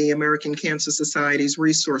amplifying the American Cancer Society's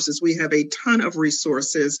resources. We have a ton of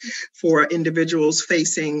resources for individuals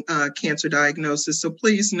facing cancer diagnosis. So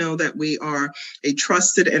please know that we are a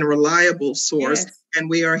trusted and reliable source. Yes. And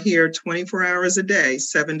we are here 24 hours a day,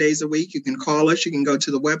 7 days a week. You can call us. You can go to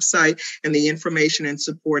the website, and the information and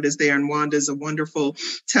support is there. And Wanda is a wonderful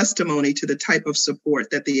testimony to the type of support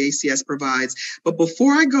that the ACS provides. But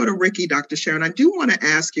before I go to Ricky, Dr. Sharon, I do want to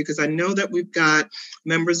ask you, because I know that we've got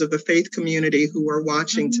members of the faith community who are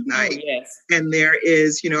watching tonight. Oh, yes. And there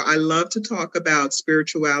is, I love to talk about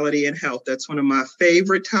spirituality and health. That's one of my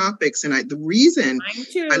favorite topics. And the reason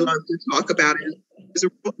I love to talk about it is a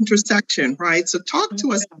real intersection, right? So talk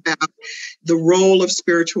to us about the role of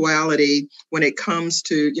spirituality when it comes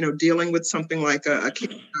to, dealing with something like a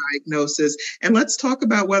cancer diagnosis. And let's talk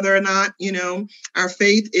about whether or not, our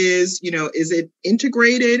faith is it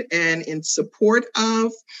integrated and in support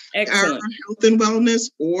of our health and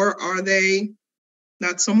wellness, or are they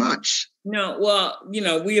not so much? No, well,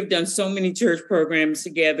 we have done so many church programs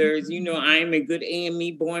together. As I am a good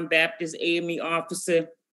AME, born Baptist AME officer,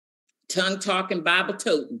 tongue talking, Bible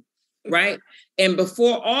toting, right? And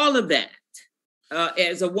before all of that,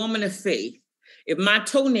 as a woman of faith, if my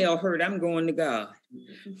toenail hurt, I'm going to God.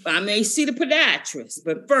 I may see the podiatrist,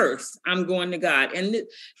 but first I'm going to God. And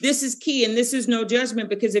this is key. And this is no judgment,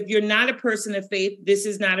 because if you're not a person of faith, this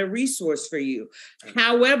is not a resource for you.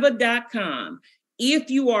 However.com, if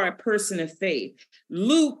you are a person of faith,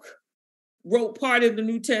 Luke wrote part of the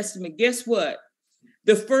New Testament. Guess what?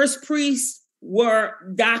 The first priests were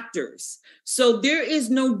doctors. So there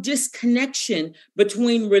is no disconnection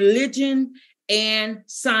between religion and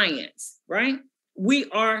science, right? We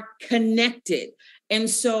are connected. And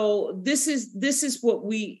so this is what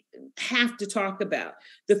we have to talk about.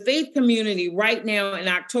 The faith community right now in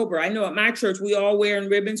October, I know at my church, we all wearing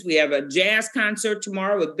ribbons. We have a jazz concert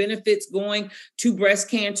tomorrow with benefits going to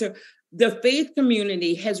breast cancer. The faith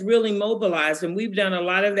community has really mobilized, and we've done a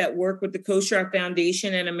lot of that work with the Koshar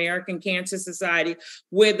Foundation and American Cancer Society,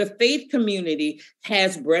 where the faith community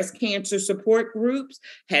has breast cancer support groups,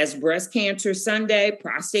 has Breast Cancer Sunday,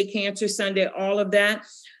 Prostate Cancer Sunday, all of that.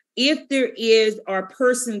 If there are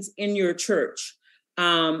persons in your church,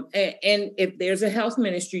 and if there's a health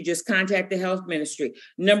ministry, just contact the health ministry.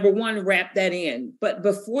 Number one, wrap that in. But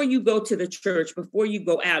before you go to the church, before you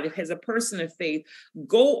go out, if as a person of faith,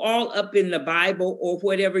 go all up in the Bible or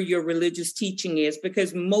whatever your religious teaching is,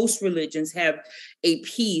 because most religions have a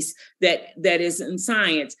piece that is in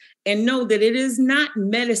science, and know that it is not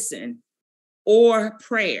medicine or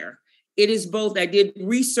prayer. It is both. I did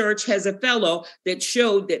research as a fellow that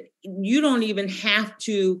showed that you don't even have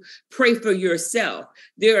to pray for yourself.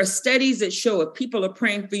 There are studies that show if people are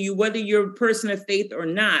praying for you, whether you're a person of faith or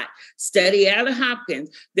not, study out of Hopkins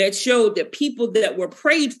that showed that people that were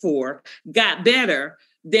prayed for got better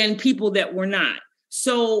than people that were not.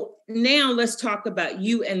 So now let's talk about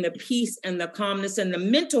you and the peace and the calmness and the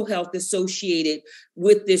mental health associated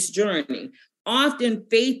with this journey. Often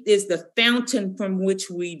faith is the fountain from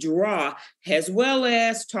which we draw, as well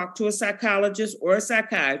as talk to a psychologist or a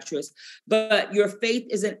psychiatrist, but your faith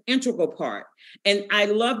is an integral part. And I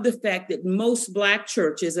love the fact that most Black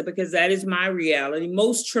churches, because that is my reality,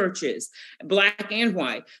 most churches, Black and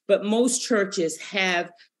white, but most churches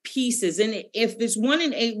have pieces. And if there's 1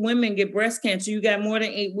 in 8 women get breast cancer, you got more than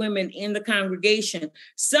 8 women in the congregation.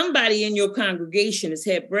 Somebody in your congregation has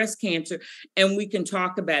had breast cancer, and we can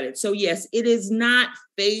talk about it. So yes, it is not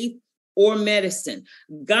faith or medicine.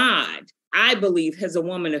 God, I believe, has a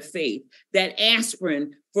woman of faith. That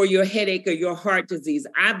aspirin for your headache or your heart disease,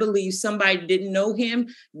 I believe somebody didn't know him,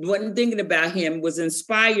 wasn't thinking about him, was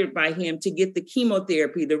inspired by him to get the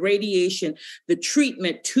chemotherapy, the radiation, the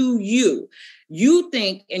treatment to you. You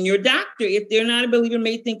think, and your doctor, if they're not a believer,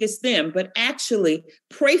 may think it's them, but actually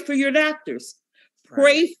pray for your doctors.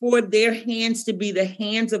 Pray for their hands to be the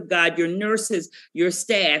hands of God, your nurses, your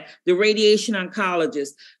staff, the radiation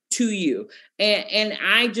oncologist to you. And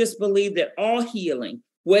I just believe that all healing,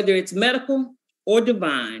 whether it's medical or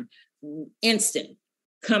divine, instant,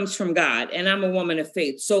 comes from God. And I'm a woman of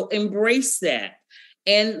faith. So embrace that.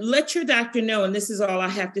 And let your doctor know, and this is all I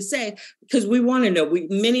have to say, because we want to know.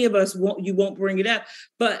 Many of us you won't bring it up,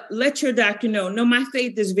 but let your doctor know, no, my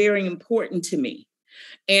faith is very important to me.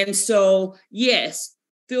 And so, yes,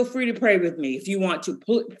 feel free to pray with me if you want to.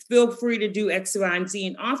 Feel free to do X, Y, and Z.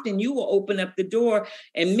 And often you will open up the door,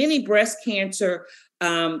 and many breast cancer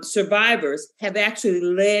survivors have actually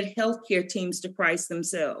led healthcare teams to Christ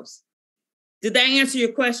themselves. Did that answer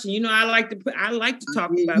your question? You know, I like to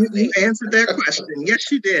talk about faith. You answered that question.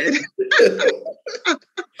 Yes, you did.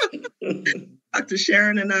 Dr.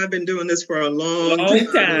 Sharon and I have been doing this for a long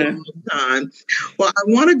time. Well, I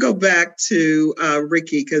want to go back to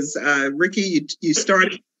Ricky, because Ricky, you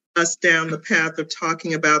started us down the path of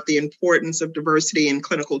talking about the importance of diversity in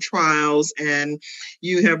clinical trials, and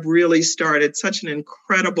you have really started such an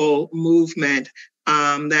incredible movement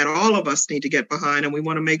that all of us need to get behind. And we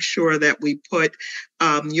want to make sure that we put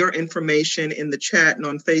your information in the chat and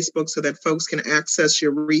on Facebook so that folks can access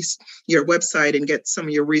your website and get some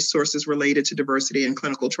of your resources related to diversity in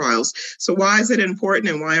clinical trials. So why is it important,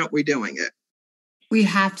 and why aren't we doing it? We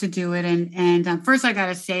have to do it. And first, I got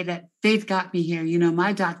to say that faith got me here. You know,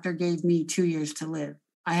 my doctor gave me 2 years to live.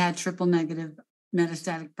 I had triple negative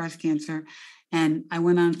metastatic breast cancer, and I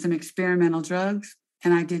went on some experimental drugs,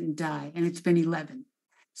 and I didn't die. And it's been 11.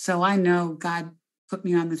 So I know God put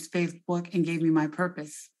me on this faith book and gave me my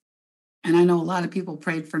purpose. And I know a lot of people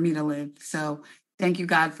prayed for me to live. So thank you,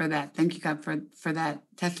 God, for that. Thank you, God, for that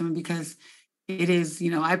testimony, because it is, you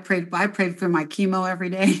know, I prayed for my chemo every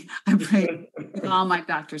day. I prayed with all my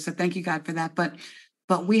doctors. So thank you, God, for that.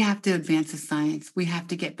 But we have to advance the science. We have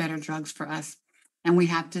to get better drugs for us, and we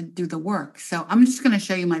have to do the work. So I'm just going to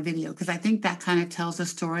show you my video, because I think that kind of tells the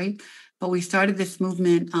story. But we started this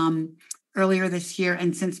movement earlier this year,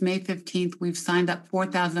 and since May 15th, we've signed up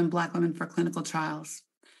 4,000 Black women for clinical trials.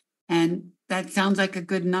 And that sounds like a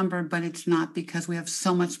good number, but it's not, because we have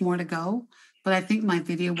so much more to go. But I think my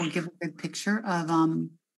video will give a good picture of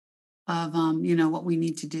you know, what we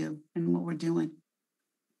need to do and what we're doing.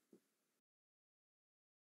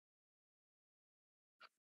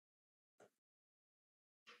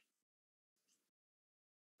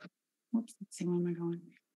 Whoops, let's see, where am I going?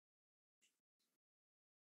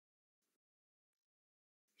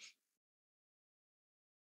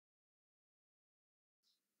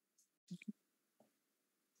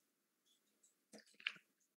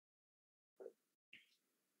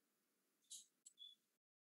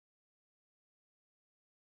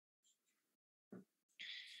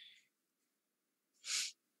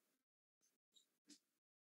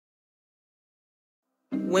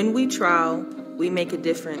 When we trial, we make a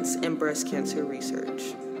difference in breast cancer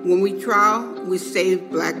research. When we trial, we save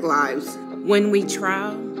Black lives. When we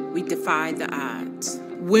trial, we defy the odds.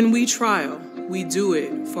 When we trial, we do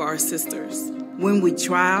it for our sisters. When we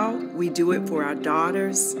trial, we do it for our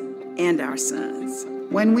daughters and our sons.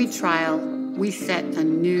 When we trial, we set a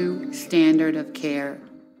new standard of care.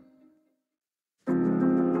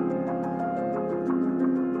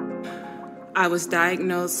 I was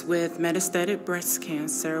diagnosed with metastatic breast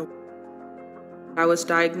cancer. I was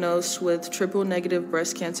diagnosed with triple negative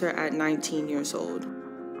breast cancer at 19 years old.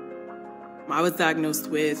 I was diagnosed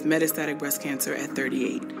with metastatic breast cancer at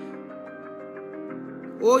 38.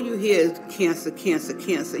 All you hear is cancer, cancer,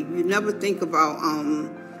 cancer. You never think about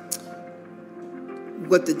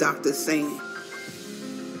what the doctor's saying.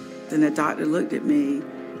 Then the doctor looked at me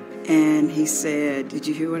and he said, "Did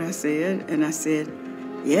you hear what I said?" And I said,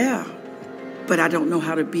 "Yeah, but I don't know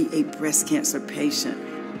how to be a breast cancer patient."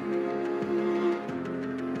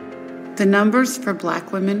 The numbers for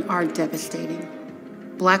Black women are devastating.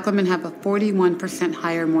 Black women have a 41%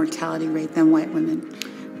 higher mortality rate than white women.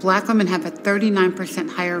 Black women have a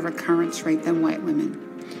 39% higher recurrence rate than white women.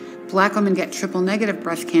 Black women get triple negative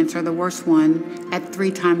breast cancer, the worst one, at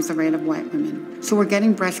 3 times the rate of white women. So we're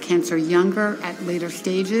getting breast cancer younger at later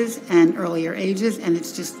stages and earlier ages, and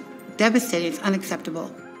it's just devastating. It's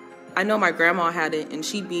unacceptable. I know my grandma had it and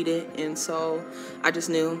she beat it, and so I just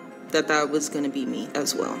knew that that was going to be me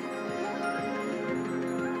as well.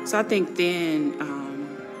 So I think then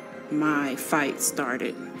my fight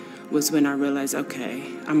started, was when I realized, okay,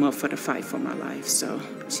 I'm up for the fight for my life. So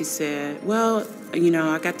she said, well, you know,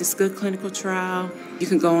 I got this good clinical trial. You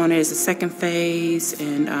can go on it as a second phase.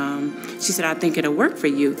 And she said, I think it'll work for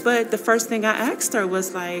you. But the first thing I asked her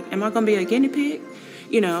was like, am I going to be a guinea pig?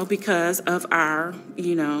 You know, because of our,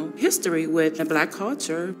 you know, history with the Black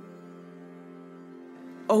culture.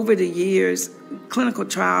 Over the years, clinical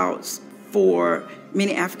trials for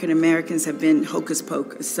many African Americans have been hocus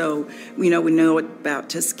pocus. So, you know, we know about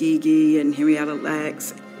Tuskegee and Henrietta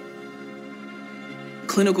Lacks.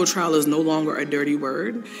 Clinical trial is no longer a dirty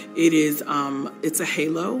word. It is, it's a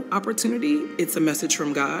halo opportunity. It's a message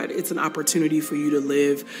from God. It's an opportunity for you to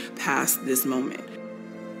live past this moment.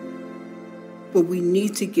 But we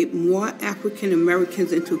need to get more African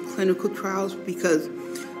Americans into clinical trials, because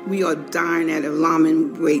We are dying at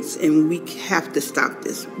alarming rates, and we have to stop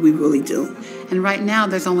this. We really do. And right now,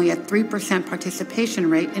 there's only a 3% participation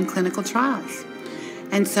rate in clinical trials.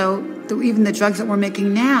 And so even the drugs that we're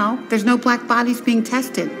making now, there's no Black bodies being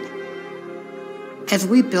tested. As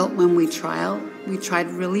we built When We tried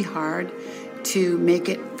really hard to make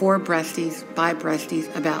it for breasties, by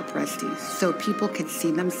breasties, about breasties, so people could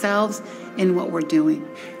see themselves in what we're doing.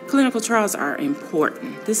 Clinical trials are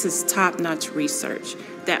important. This is top-notch research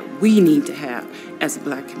that we need to have as a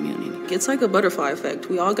Black community. It's like a butterfly effect.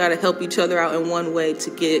 We all got to help each other out in one way to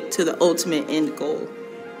get to the ultimate end goal.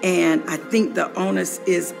 And I think the onus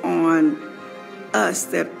is on us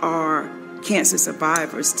that are cancer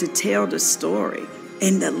survivors to tell the story.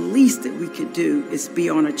 And the least that we could do is be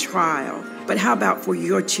on a trial. But how about for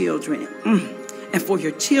your children? And for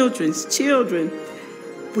your children's children?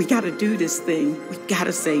 We got to do this thing. We got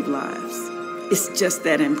to save lives. It's just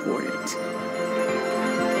that important.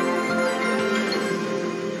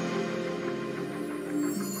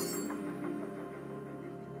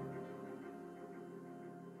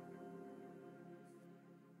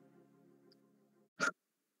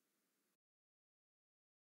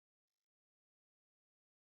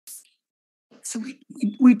 So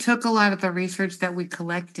we took a lot of the research that we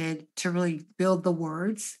collected to really build the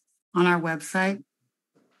words on our website.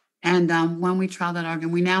 And when we trial.org,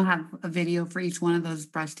 and we now have a video for each one of those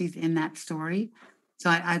breasties in that story. So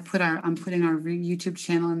I'm putting our YouTube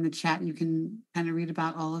channel in the chat. You can kind of read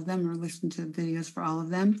about all of them or listen to the videos for all of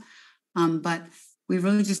them. But we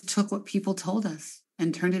really just took what people told us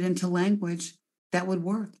and turned it into language that would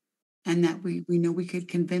work, and that we know we could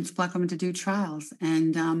convince Black women to do trials.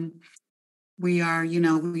 And we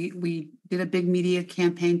did a big media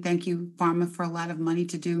campaign. Thank you, Pharma, for a lot of money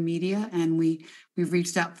to do media. And we've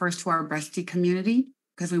reached out first to our breastie community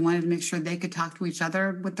because we wanted to make sure they could talk to each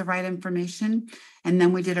other with the right information. And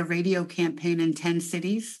then we did a radio campaign in 10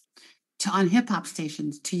 cities on hip hop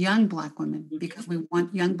stations to young Black women, because we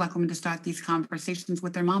want young Black women to start these conversations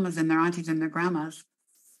with their mamas and their aunties and their grandmas.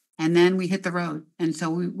 And then we hit the road. And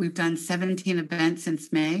so we've done 17 events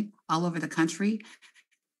since May all over the country,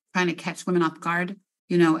 trying to catch women off guard,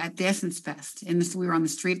 at the Essence Fest. We were on the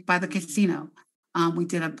street by the casino. We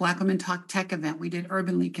did a Black Women Talk Tech event. We did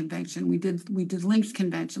Urban League Convention. We did Links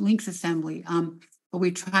Convention, Links Assembly. But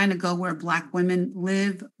we're trying to go where Black women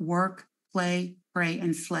live, work, play, pray,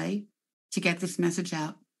 and slay to get this message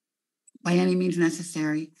out by any means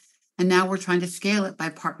necessary. And now we're trying to scale it by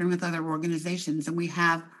partnering with other organizations. And we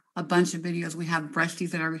have a bunch of videos. We have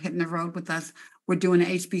breasties that are hitting the road with us. We're doing an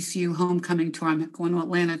HBCU homecoming tour. I'm going to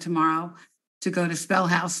Atlanta tomorrow to go to Spell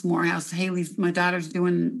House, Morehouse. My daughter's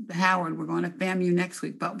doing Howard. We're going to FAMU next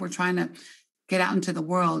week, but we're trying to get out into the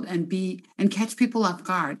world and catch people off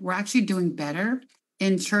guard. We're actually doing better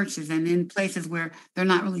in churches and in places where they're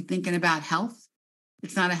not really thinking about health.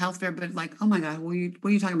 It's not a health fair, but like, oh my God, what are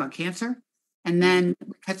you talking about, cancer? And then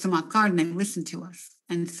we catch them off guard and they listen to us.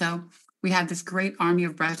 And so we have this great army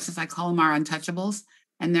of breasts, I call them our untouchables,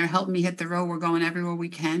 and they're helping me hit the road. We're going everywhere we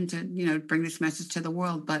can to, bring this message to the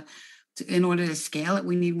world. But in order to scale it,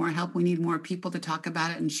 we need more help. We need more people to talk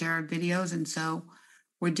about it and share our videos. And so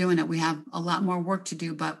we're doing it. We have a lot more work to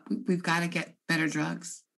do, but we've got to get better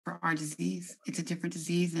drugs for our disease. It's a different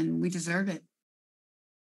disease and we deserve it.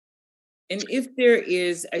 And if there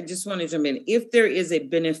is, I just want to jump in, if there is a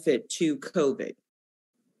benefit to COVID,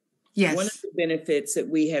 yes, one of the benefits that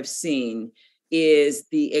we have seen is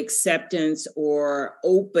the acceptance or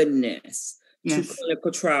openness to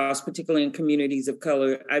clinical trials, particularly in communities of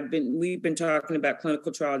color. We've been talking about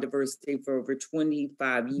clinical trial diversity for over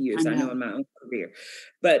 25 years. I know in my own career,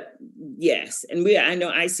 but yes. And I know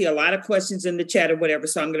I see a lot of questions in the chat or whatever,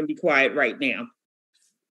 so I'm going to be quiet right now.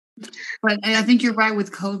 But I think you're right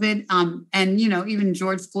with COVID. And, even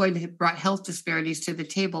George Floyd brought health disparities to the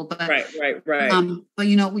table. But, Right.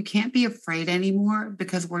 But, we can't be afraid anymore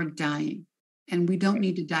because we're dying. And we don't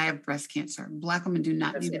need to die of breast cancer. Black women do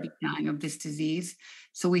not need to be dying of this disease.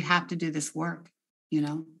 So we have to do this work,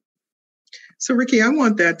 So, Ricky, I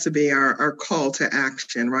want that to be our call to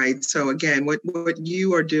action, right? So, again, what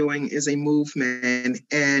you are doing is a movement,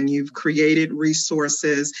 and you've created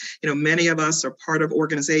resources. Many of us are part of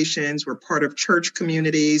organizations. We're part of church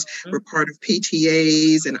communities. We're part of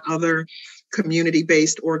PTAs and other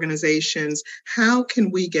community-based organizations. How can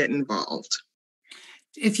we get involved?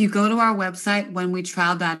 If you go to our website,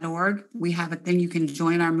 whenwetrial.org, we have a thing you can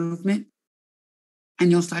join our movement,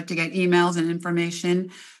 and you'll start to get emails and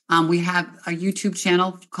information. We have a YouTube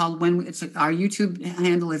channel called our YouTube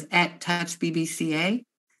handle is @TouchBBCA.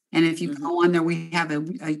 And if you go on there, we have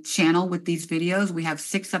a channel with these videos. We have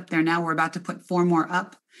 6 up there now. We're about to put 4 more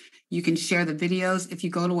up. You can share the videos. If you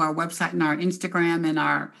go to our website and our Instagram and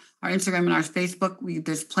our Instagram and our Facebook,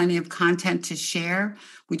 there's plenty of content to share.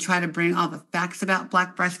 We try to bring all the facts about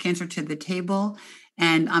Black breast cancer to the table.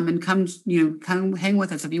 And come hang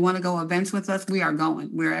with us. If you want to go events with us, we are going.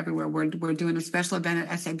 We're everywhere. We're doing a special event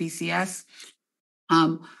at SABCS.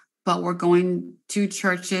 But we're going to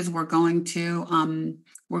churches. We're going to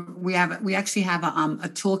we actually have a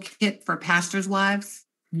toolkit for pastors' wives.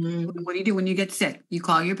 Mm-hmm. What do you do when you get sick? You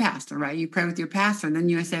call your pastor, right? You pray with your pastor. And then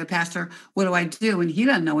you say, Pastor, what do I do? And he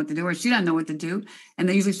doesn't know what to do, or she doesn't know what to do. And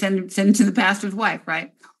they usually send it to the pastor's wife,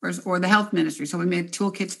 right? Or the health ministry. So we made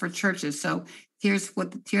toolkits for churches. So here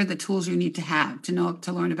are the tools you need to have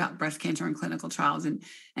to learn about breast cancer and clinical trials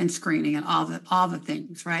and screening and all the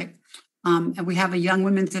things, right? And we have a Young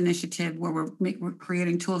Women's Initiative where we're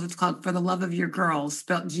creating tools. It's called For the Love of Your Girls,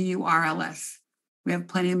 spelled GURLS. We have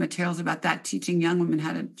plenty of materials about that, teaching young women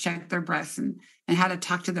how to check their breasts and how to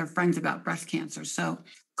talk to their friends about breast cancer. So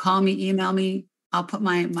call me, email me. I'll put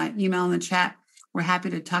my email in the chat. We're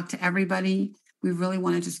happy to talk to everybody. We really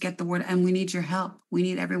want to just get the word, and we need your help. We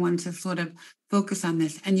need everyone to sort of focus on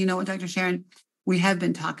this. And you know what, Dr. Sharon, we have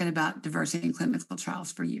been talking about diversity in clinical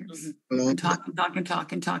trials for years. Mm-hmm.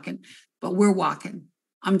 Talking, but we're walking.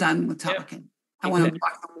 I'm done with talking. I want to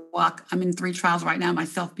walk the walk. I'm in 3 trials right now, my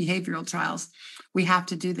self-behavioral trials. We have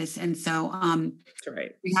to do this. And so that's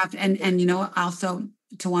right. We have to, and also,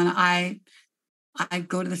 Tawana, I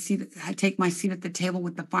go to the seat, I take my seat at the table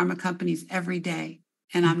with the pharma companies every day.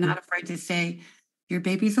 And I'm not afraid to say, your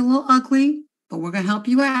baby's a little ugly, but we're going to help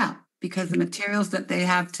you out, because the materials that they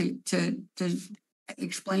have to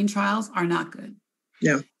explain trials are not good.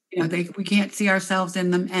 Yeah. We can't see ourselves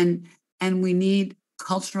in them, and we need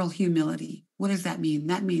cultural humility. What does that mean?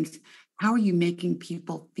 That means, how are you making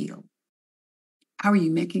people feel? How are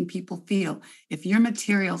you making people feel? If your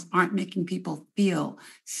materials aren't making people feel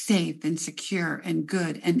safe and secure and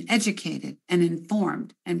good and educated and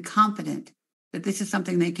informed and confident that this is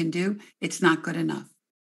something they can do, it's not good enough.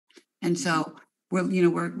 And so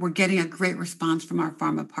we're getting a great response from our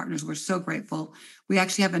pharma partners. We're so grateful. We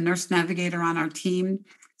actually have a nurse navigator on our team.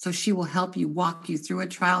 So she will help you, walk you through a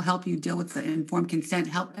trial, help you deal with the informed consent,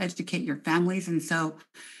 help educate your families. And so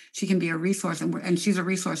she can be a resource. And she's a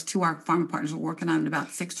resource to our pharma partners. We're working on about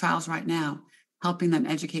 6 trials right now, helping them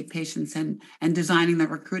educate patients and designing the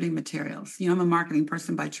recruiting materials. I'm a marketing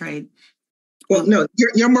person by trade. Well, no,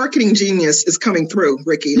 your marketing genius is coming through,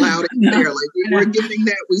 Ricky, loud and clear. Like we're getting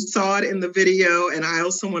that. We saw it in the video, and I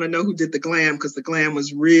also want to know who did the glam, because the glam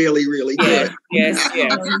was really, really good. Yes.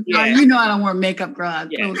 I don't wear makeup, girl.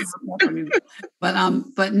 Yes.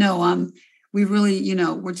 But no, we really,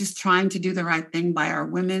 we're just trying to do the right thing by our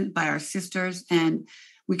women, by our sisters, and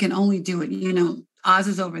we can only do it. Oz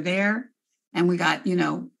is over there. And we got,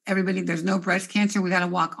 everybody, there's no breast cancer. We got to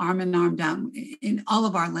walk arm in arm down in all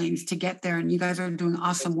of our lanes to get there. And you guys are doing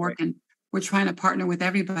awesome work. And we're trying to partner with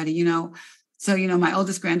everybody, So, my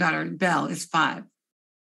oldest granddaughter, Belle, is 5.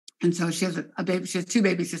 And so she has a baby. She has 2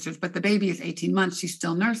 baby sisters, but the baby is 18 months. She's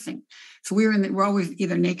still nursing. So we're always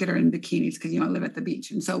either naked or in bikinis because, I live at the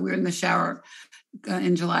beach. And so we're in the shower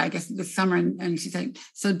in July, I guess this summer. And she said,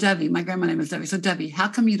 so Debbie, my grandma name is Debbie. So Debbie, how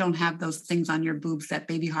come you don't have those things on your boobs that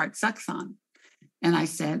baby heart sucks on? And I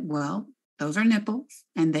said, well, those are nipples,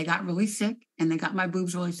 and they got really sick, and they got my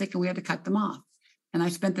boobs really sick, and we had to cut them off. And I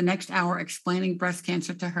spent the next hour explaining breast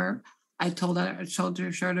cancer to her. I showed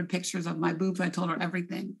her pictures of my boobs. I told her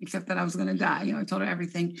everything, except that I was going to die. I told her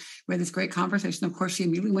everything. We had this great conversation. Of course, she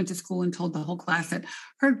immediately went to school and told the whole class that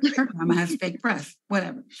her grandma has fake breasts,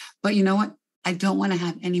 whatever. But you know what? I don't want to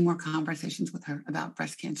have any more conversations with her about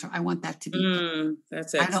breast cancer. I want that to be,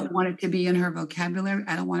 that's I don't want it to be in her vocabulary.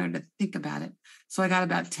 I don't want her to think about it. So I got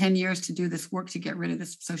about 10 years to do this work to get rid of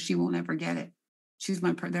this, so she won't ever get it.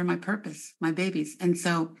 They're my purpose, my babies. And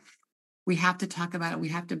so we have to talk about it. We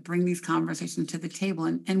have to bring these conversations to the table.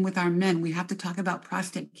 And with our men, we have to talk about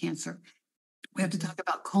prostate cancer. We have to talk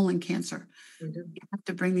about colon cancer. We have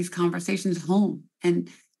to bring these conversations home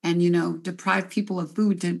and deprive people of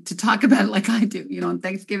food to talk about it like I do. On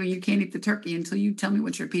Thanksgiving, you can't eat the turkey until you tell me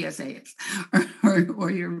what your PSA is,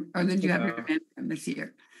 or then you have your mammogram this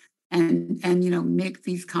year, and make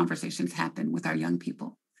these conversations happen with our young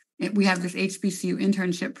people. We have this HBCU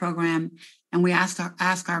internship program, and we ask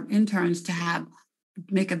our interns to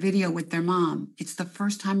make a video with their mom. It's the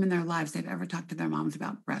first time in their lives they've ever talked to their moms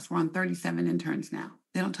about breast. We're on 37 interns now.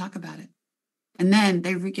 They don't talk about it. And then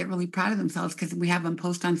they get really proud of themselves because we have them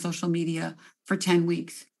post on social media for 10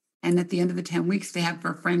 weeks. And at the end of the 10 weeks, they have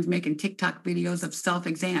their friends making TikTok videos of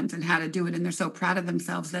self-exams and how to do it. And they're so proud of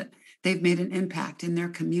themselves that they've made an impact in their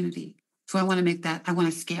community. So I want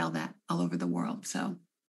to scale that all over the world. So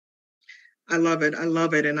I love it. I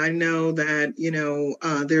love it. And I know that,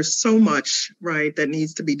 there's so much, right, that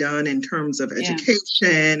needs to be done in terms of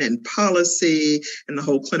education and policy and the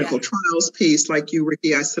whole clinical trials piece. Like you,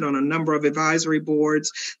 Ricky, I sit on a number of advisory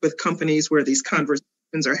boards with companies where these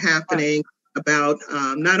conversations are happening about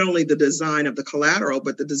not only the design of the collateral,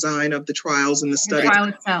 but the design of the trials and the studies. The trial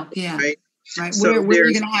itself, yeah. Right. So where are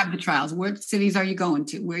you going to have the trials? What cities are you going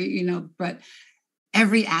to? But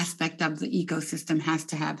every aspect of the ecosystem has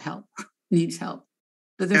to have help. Needs help,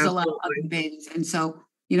 but there's a lot of other babies, and so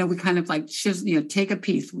we kind of like take a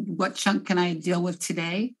piece. What chunk can I deal with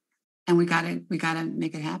today? And we gotta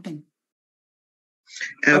make it happen.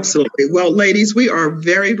 Absolutely. Well, ladies, we are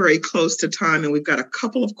very, very close to time, and we've got a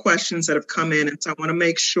couple of questions that have come in, and so I want to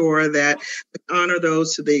make sure that we honor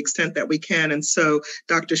those to the extent that we can. And so,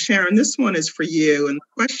 Dr. Sharon, this one is for you, and the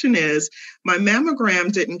question is: my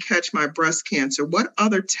mammogram didn't catch my breast cancer. What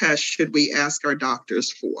other tests should we ask our doctors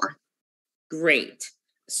for? Great.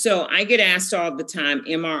 So I get asked all the time,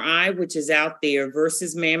 MRI, which is out there,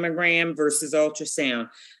 versus mammogram versus ultrasound.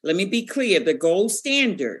 Let me be clear. The gold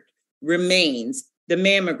standard remains the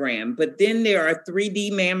mammogram, but then there are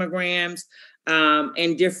 3D mammograms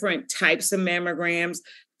and different types of mammograms.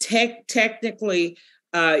 Technically,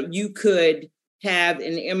 you could have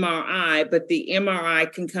an MRI, but the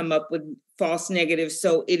MRI can come up with false negatives.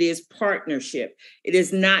 So it is partnership. It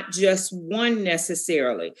is not just one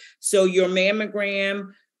necessarily. So your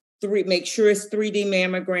mammogram, make sure it's 3D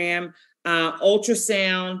mammogram,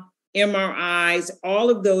 ultrasound, MRIs, all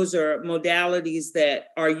of those are modalities that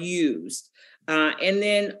are used. And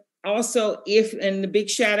then also and the big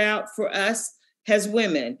shout out for us as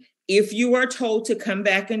women, if you are told to come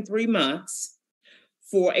back in 3 months,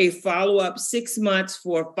 for a follow-up, 6 months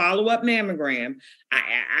for a follow-up mammogram,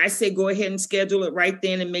 I say go ahead and schedule it right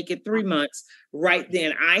then and make it 3 months right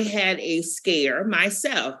then. I had a scare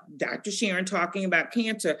myself. Dr. Sharon, talking about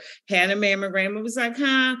cancer, had a mammogram. It was like,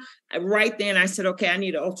 right then I said, okay, I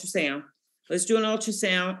need an ultrasound. Let's do an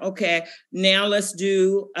ultrasound. Okay, now let's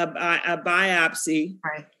do a biopsy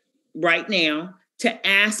right now, to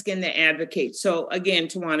ask and to advocate. So again,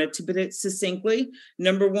 Tawana, to put it succinctly,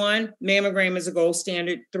 number one, mammogram is a gold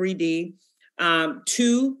standard, 3D.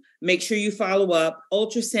 2, make sure you follow up.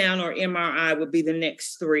 Ultrasound or MRI would be the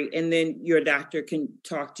next 3. And then your doctor can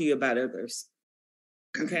talk to you about others.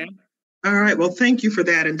 Okay. All right. Well, thank you for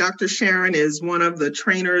that. And Dr. Sharon is one of the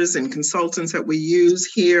trainers and consultants that we use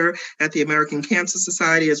here at the American Cancer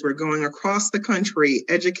Society as we're going across the country,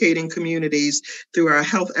 educating communities through our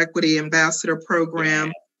Health Equity Ambassador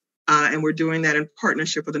Program. And we're doing that in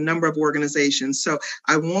partnership with a number of organizations. So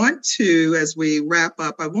I want to, as we wrap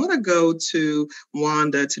up, I want to go to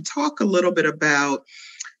Wanda to talk a little bit about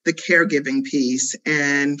the caregiving piece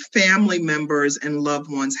and family members and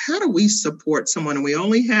loved ones. How do we support someone? And we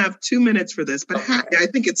only have 2 minutes for this, but I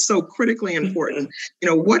think it's so critically important.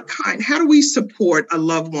 How do we support a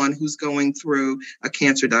loved one who's going through a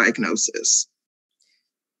cancer diagnosis?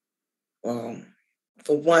 Well,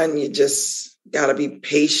 for one, you just got to be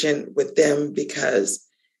patient with them because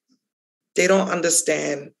they don't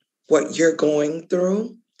understand what you're going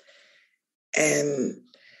through. And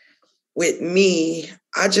with me,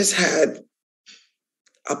 I just had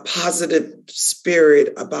a positive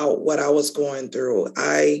spirit about what I was going through.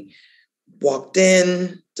 I walked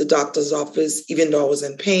in the doctor's office, even though I was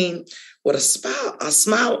in pain, with a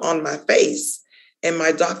smile on my face. And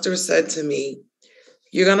my doctor said to me,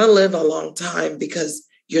 "You're going to live a long time because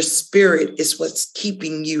your spirit is what's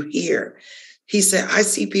keeping you here." He said, "I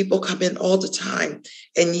see people come in all the time."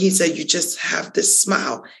 And he said, "You just have this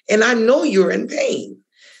smile. And I know you're in pain."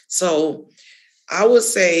 So I would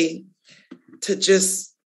say to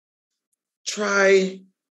just try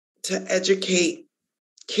to educate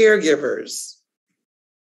caregivers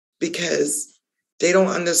because they don't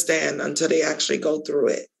understand until they actually go through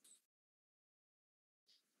it.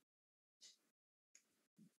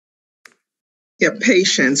 Yeah,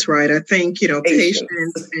 patience, right? I think, patience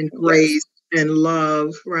and grace and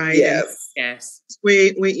love, right? Yes.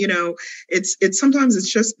 It's sometimes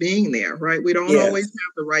it's just being there, right? We don't always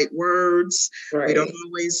have the right words. Right. We don't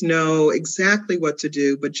always know exactly what to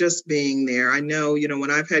do, but just being there. I know,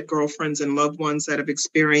 when I've had girlfriends and loved ones that have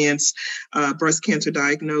experienced breast cancer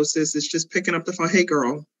diagnosis, it's just picking up the phone. "Hey,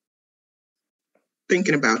 girl,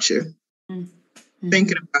 thinking about you." Mm-hmm.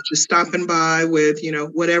 Thinking about you, stopping by with,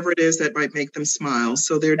 whatever it is that might make them smile.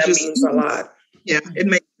 So that means a lot. Yeah, it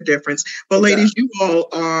makes a difference. Well, ladies, you all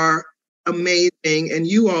are amazing and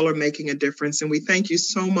you all are making a difference. And we thank you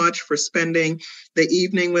so much for spending the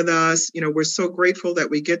evening with us. We're so grateful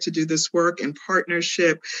that we get to do this work in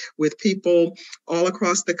partnership with people all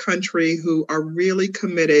across the country who are really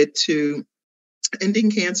committed to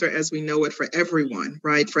ending cancer as we know it for everyone,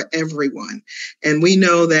 right? For everyone. And we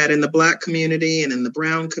know that in the Black community and in the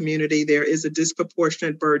brown community, there is a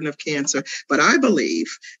disproportionate burden of cancer. But I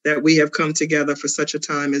believe that we have come together for such a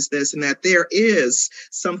time as this, and that there is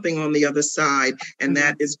something on the other side, and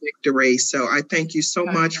that is victory. So I thank you so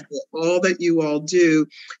much for all that you all do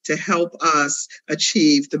to help us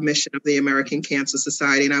achieve the mission of the American Cancer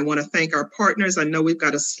Society. And I want to thank our partners. I know we've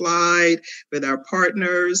got a slide with our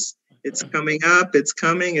partners. It's coming up. It's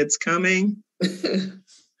coming. It's coming.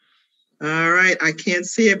 All right. I can't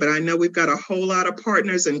see it, but I know we've got a whole lot of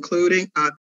partners, including